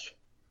match.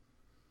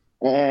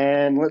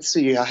 And let's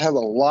see, I have a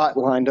lot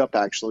lined up,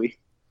 actually.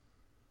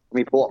 Let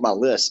me pull up my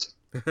list.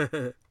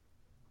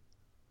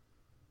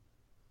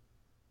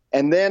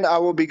 And then I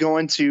will be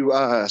going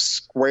to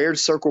Squared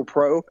Circle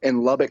Pro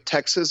in Lubbock,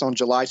 Texas on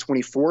July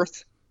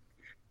 24th.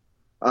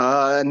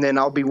 And then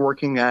I'll be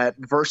working at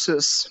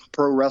Versus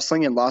Pro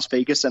Wrestling in Las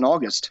Vegas in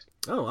August.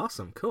 Oh,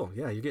 awesome. Cool.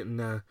 Yeah, you're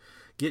getting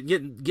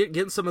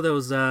getting some of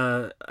those,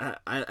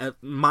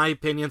 my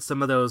opinion,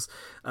 some of those,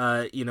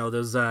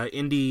 those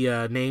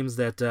indie names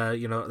that,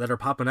 that are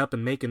popping up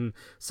and making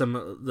some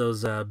of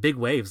those big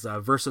waves.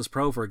 Versus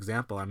Pro, for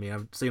example. I mean,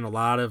 I've seen a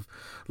lot of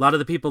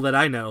the people that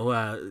I know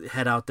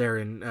head out there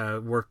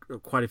and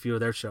work quite a few of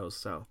their shows.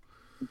 So,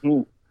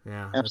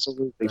 yeah,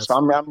 absolutely. So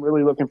I'm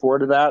really looking forward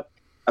to that.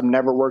 I've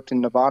never worked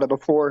in Nevada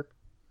before,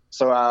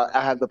 so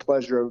I had the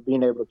pleasure of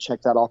being able to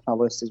check that off my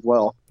list as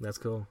well. That's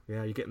cool.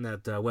 Yeah, you're getting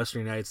that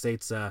Western United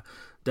States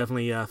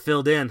definitely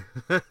filled in.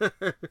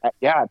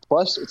 Yeah,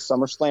 plus it's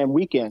SummerSlam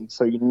weekend,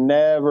 so you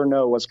never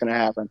know what's going to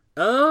happen.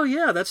 Oh,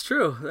 yeah, that's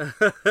true.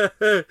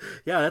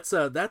 Yeah, that's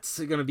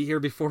going to be here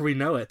before we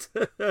know it.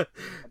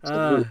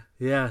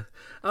 Yeah.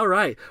 All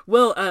right.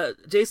 Well,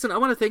 Jason, I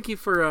want to thank you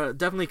for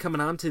definitely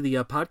coming on to the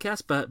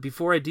podcast. But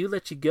before I do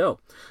let you go,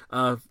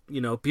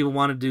 people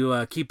wanted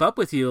to keep up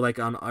with you, like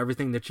on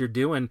everything that you're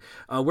doing.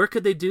 Where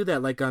could they do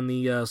that, like on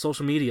the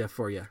social media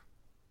for you?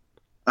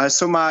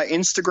 So my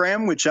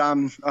Instagram, which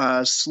I'm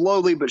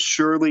slowly but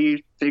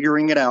surely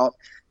figuring it out,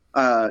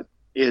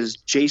 is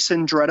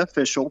Jason Dredd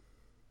Official.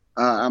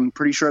 I'm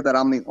pretty sure that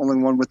I'm the only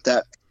one with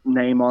that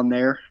name on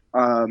there.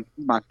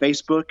 My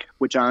Facebook,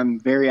 which I'm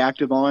very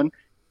active on,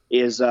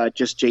 is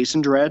just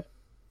Jason Dredd.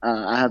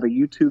 I have a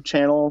YouTube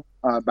channel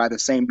by the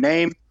same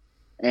name.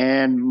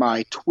 And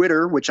my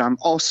Twitter, which I'm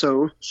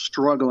also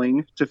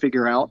struggling to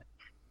figure out,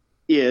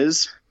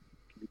 is,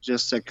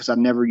 just because I've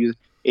never used,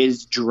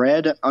 is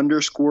Dredd_Jason.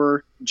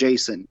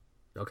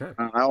 Okay.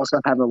 I also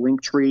have a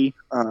link tree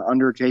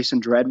under Jason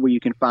Dredd where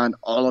you can find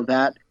all of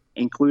that,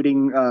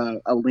 including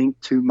a link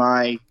to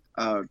my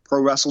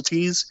Pro Wrestle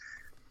Tees.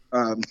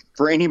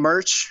 For any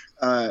merch,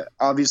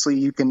 obviously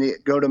you can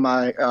go to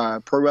my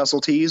Pro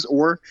Wrestle Tees,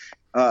 or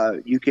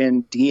you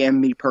can DM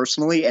me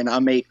personally, and I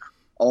make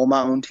all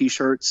my own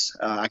T-shirts.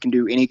 I can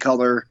do any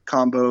color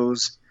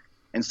combos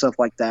and stuff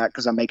like that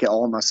because I make it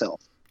all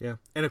myself. Yeah,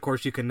 and of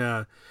course you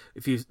can,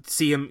 if you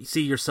see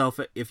yourself,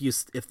 if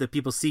the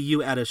people see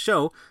you at a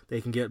show, they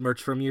can get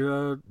merch from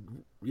you,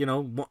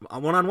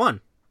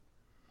 one-on-one.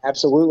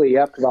 Absolutely,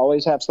 yeah, because I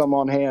always have some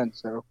on hand.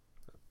 So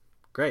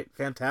great,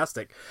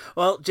 fantastic.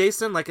 Well,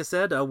 Jason, like I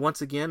said,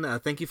 once again,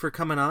 thank you for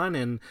coming on,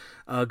 and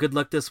good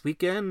luck this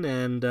weekend,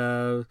 and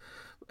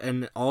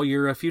all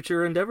your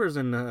future endeavors,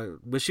 and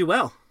wish you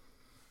well.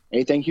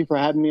 Hey, thank you for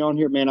having me on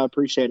here, man. I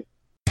appreciate it.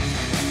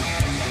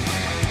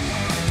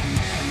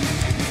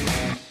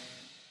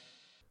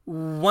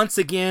 Once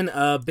again,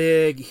 a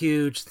big,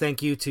 huge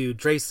thank you to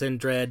Jason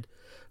Dredd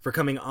for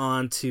coming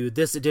on to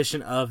this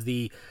edition of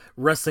the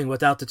Wrestling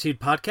with Altitude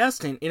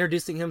podcast and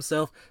introducing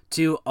himself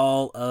to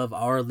all of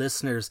our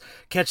listeners.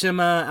 Catch him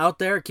out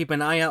there. Keep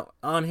an eye out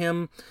on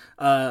him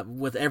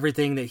with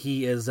everything that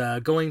he is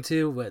going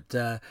to,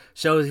 what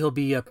shows he'll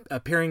be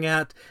appearing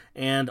at,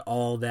 and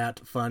all that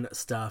fun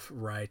stuff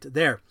right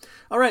there.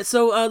 All right,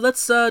 so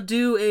let's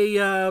do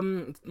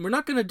we're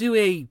not going to do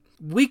a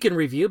weekend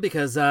review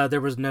because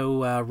there was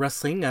no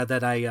wrestling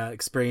that I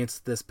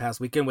experienced this past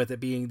weekend, with it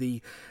being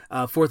the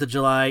 4th of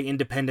July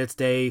Independence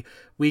Day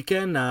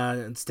weekend.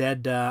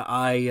 Instead,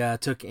 I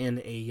took in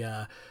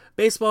a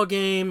baseball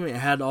game. It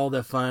had all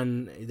the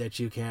fun that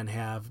you can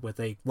have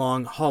with a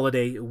long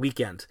holiday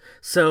weekend.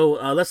 So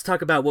let's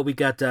talk about what we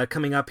got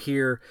coming up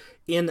here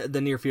in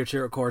the near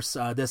future. Of course,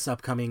 this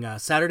upcoming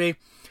Saturday,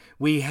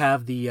 we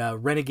have the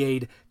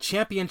Renegade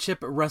Championship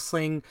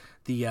Wrestling,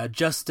 the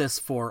Justice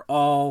for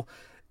All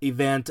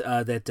event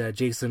that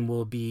Jason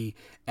will be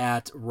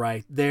at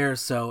right there.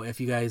 So if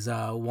you guys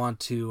want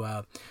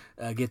to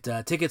get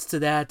tickets to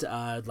that,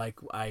 like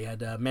I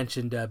had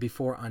mentioned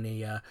before on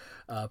a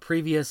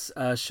previous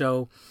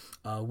show,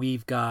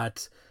 we've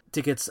got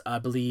tickets, I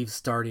believe,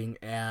 starting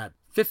at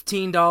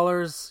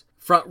 $15.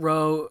 Front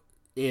row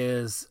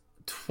is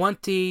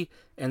 $20,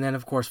 and then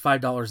of course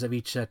 $5 of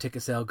each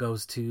ticket sale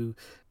goes to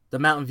the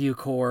Mountain View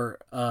Core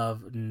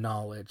of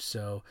Knowledge.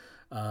 So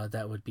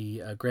that would be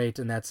great,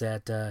 and that's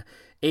at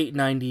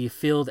 890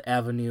 Field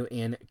Avenue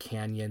in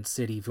Canyon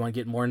City. If you want to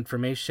get more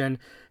information,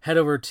 head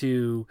over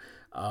to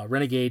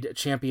Renegade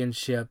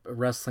Championship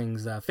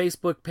Wrestling's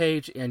Facebook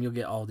page, and you'll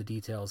get all the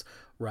details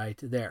right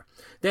there.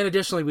 Then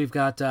additionally, we've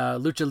got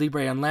Lucha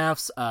Libre and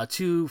Laughs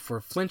 2 for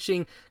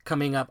Flinching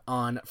coming up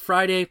on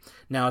Friday.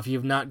 Now, if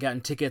you've not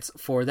gotten tickets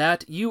for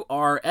that, you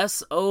are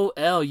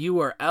SOL. You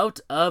are out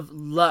of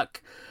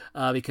luck.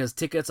 Because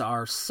tickets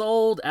are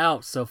sold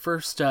out. So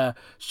first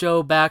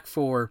show back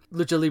for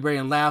Lucha Libre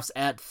and Laughs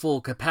at full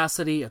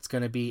capacity. It's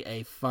going to be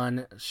a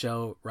fun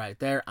show right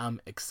there.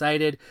 I'm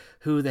excited.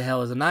 Who the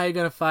hell is Anaya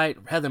going to fight?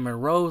 Heather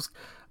Monroe's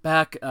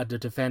back to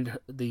defend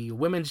the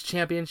women's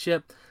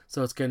championship.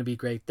 So it's going to be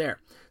great there.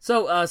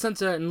 So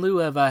since in lieu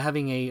of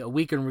having a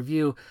week in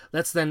review,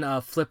 let's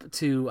then flip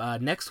to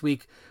next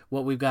week,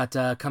 what we've got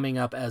coming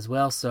up as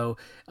well. So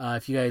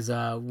if you guys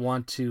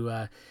want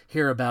to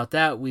hear about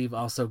that, we've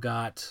also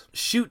got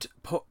Shoot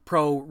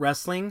Pro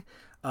Wrestling.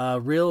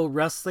 Real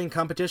wrestling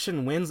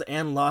competition, wins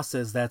and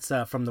losses. That's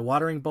from the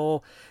Watering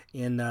Bowl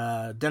in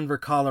Denver,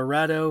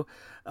 Colorado.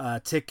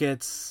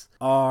 Tickets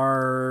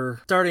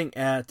are starting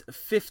at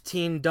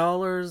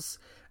 $15.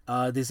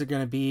 These are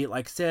going to be,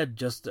 like I said,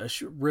 just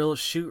real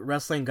shoot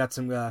wrestling. Got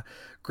some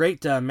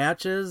great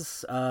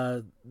matches.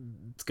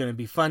 It's going to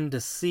be fun to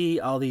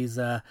see all these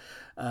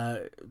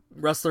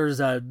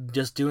wrestlers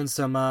just doing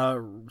some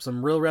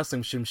real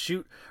wrestling, some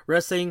shoot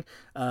wrestling,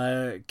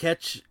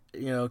 catch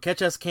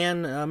as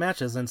can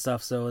matches and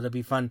stuff. So it'll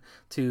be fun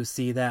to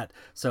see that.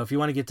 So if you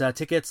want to get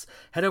tickets,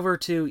 head over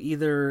to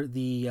either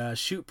the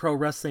Shoot Pro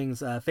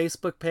Wrestling's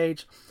Facebook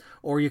page,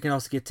 or you can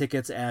also get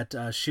tickets at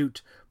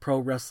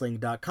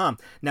shootprowrestling.com.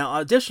 Now,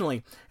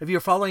 additionally, if you're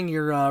following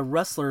your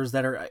wrestlers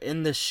that are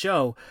in this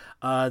show,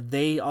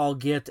 they all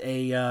get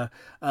a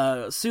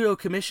pseudo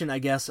commission, I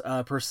guess,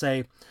 per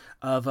se,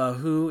 of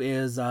who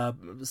is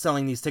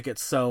selling these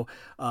tickets. So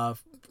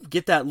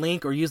get that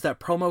link or use that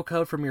promo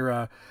code from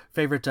your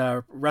favorite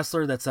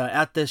wrestler that's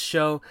at this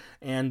show,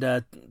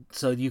 and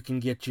so you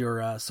can get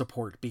your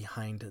support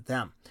behind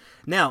them.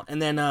 Now,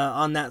 and then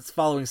on that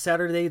following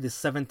Saturday, the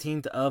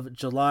 17th of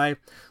July,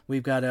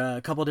 we've got a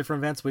couple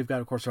different events. We've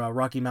got, of course,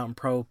 Rocky Mountain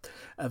Pro.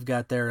 I've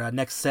got their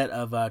next set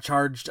of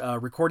charged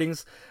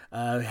recordings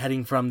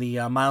heading from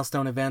the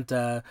Milestone event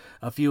a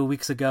few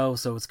weeks ago,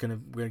 so we're gonna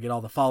get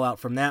all the fallout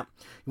from that.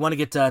 You want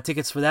to get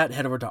tickets for that,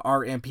 head over to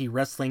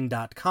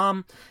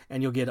rmpwrestling.com,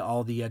 and you'll get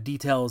all the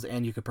details,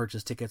 and you can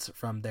purchase tickets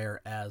from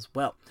there as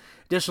well.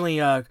 Additionally,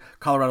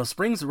 Colorado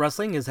Springs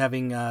Wrestling is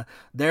having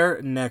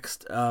their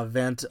next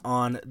event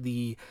on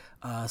the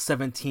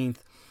 17th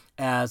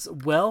as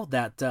well,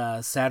 that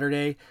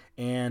Saturday,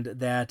 and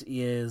that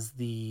is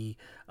the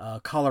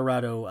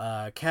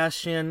Colorado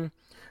Cash-In.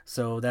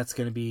 So that's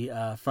going to be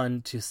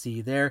fun to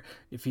see there.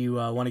 If you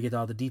want to get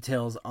all the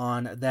details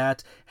on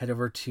that, head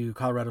over to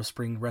Colorado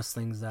Spring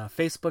Wrestling's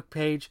Facebook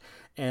page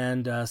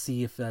and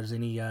see if there's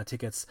any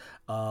tickets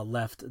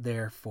left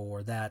there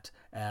for that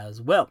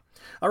as well.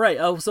 All right,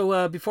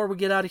 so before we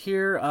get out of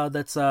here,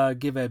 let's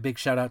give a big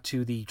shout out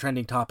to the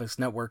Trending Topics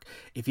Network.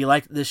 If you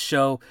like this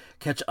show,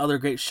 catch other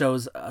great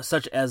shows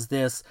such as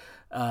this,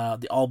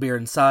 the All Beer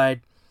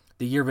Inside,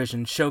 the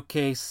Eurovision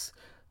Showcase,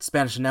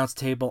 Spanish Announce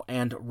Table,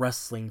 and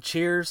Wrestling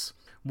Cheers.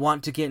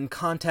 Want to get in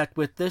contact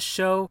with this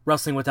show?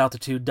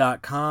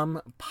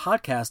 WrestlingWithAltitude.com,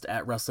 podcast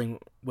at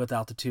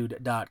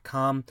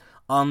WrestlingWithAltitude.com,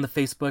 on the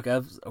Facebook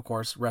of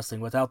course, Wrestling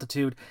with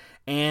Altitude,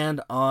 and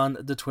on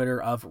the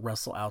Twitter of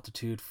Wrestle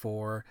Altitude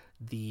for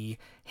the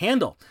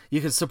handle.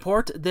 You can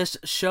support this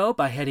show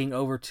by heading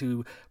over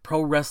to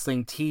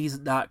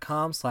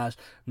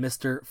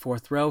ProWrestlingTees.com/Mr.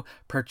 Fourth Row.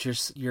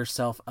 Purchase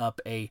yourself up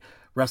a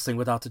Wrestling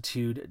with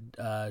Altitude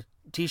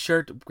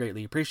t-shirt,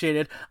 greatly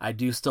appreciated. I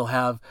do still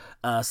have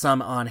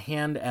some on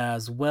hand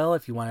as well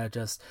if you want to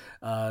just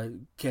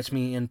catch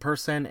me in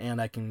person,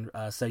 and I can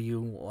sell you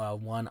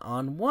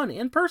one-on-one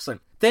in person.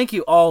 Thank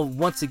you all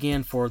once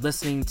again for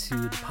listening to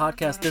the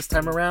podcast this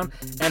time around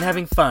and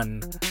having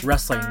fun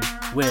wrestling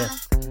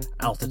with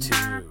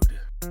Altitude.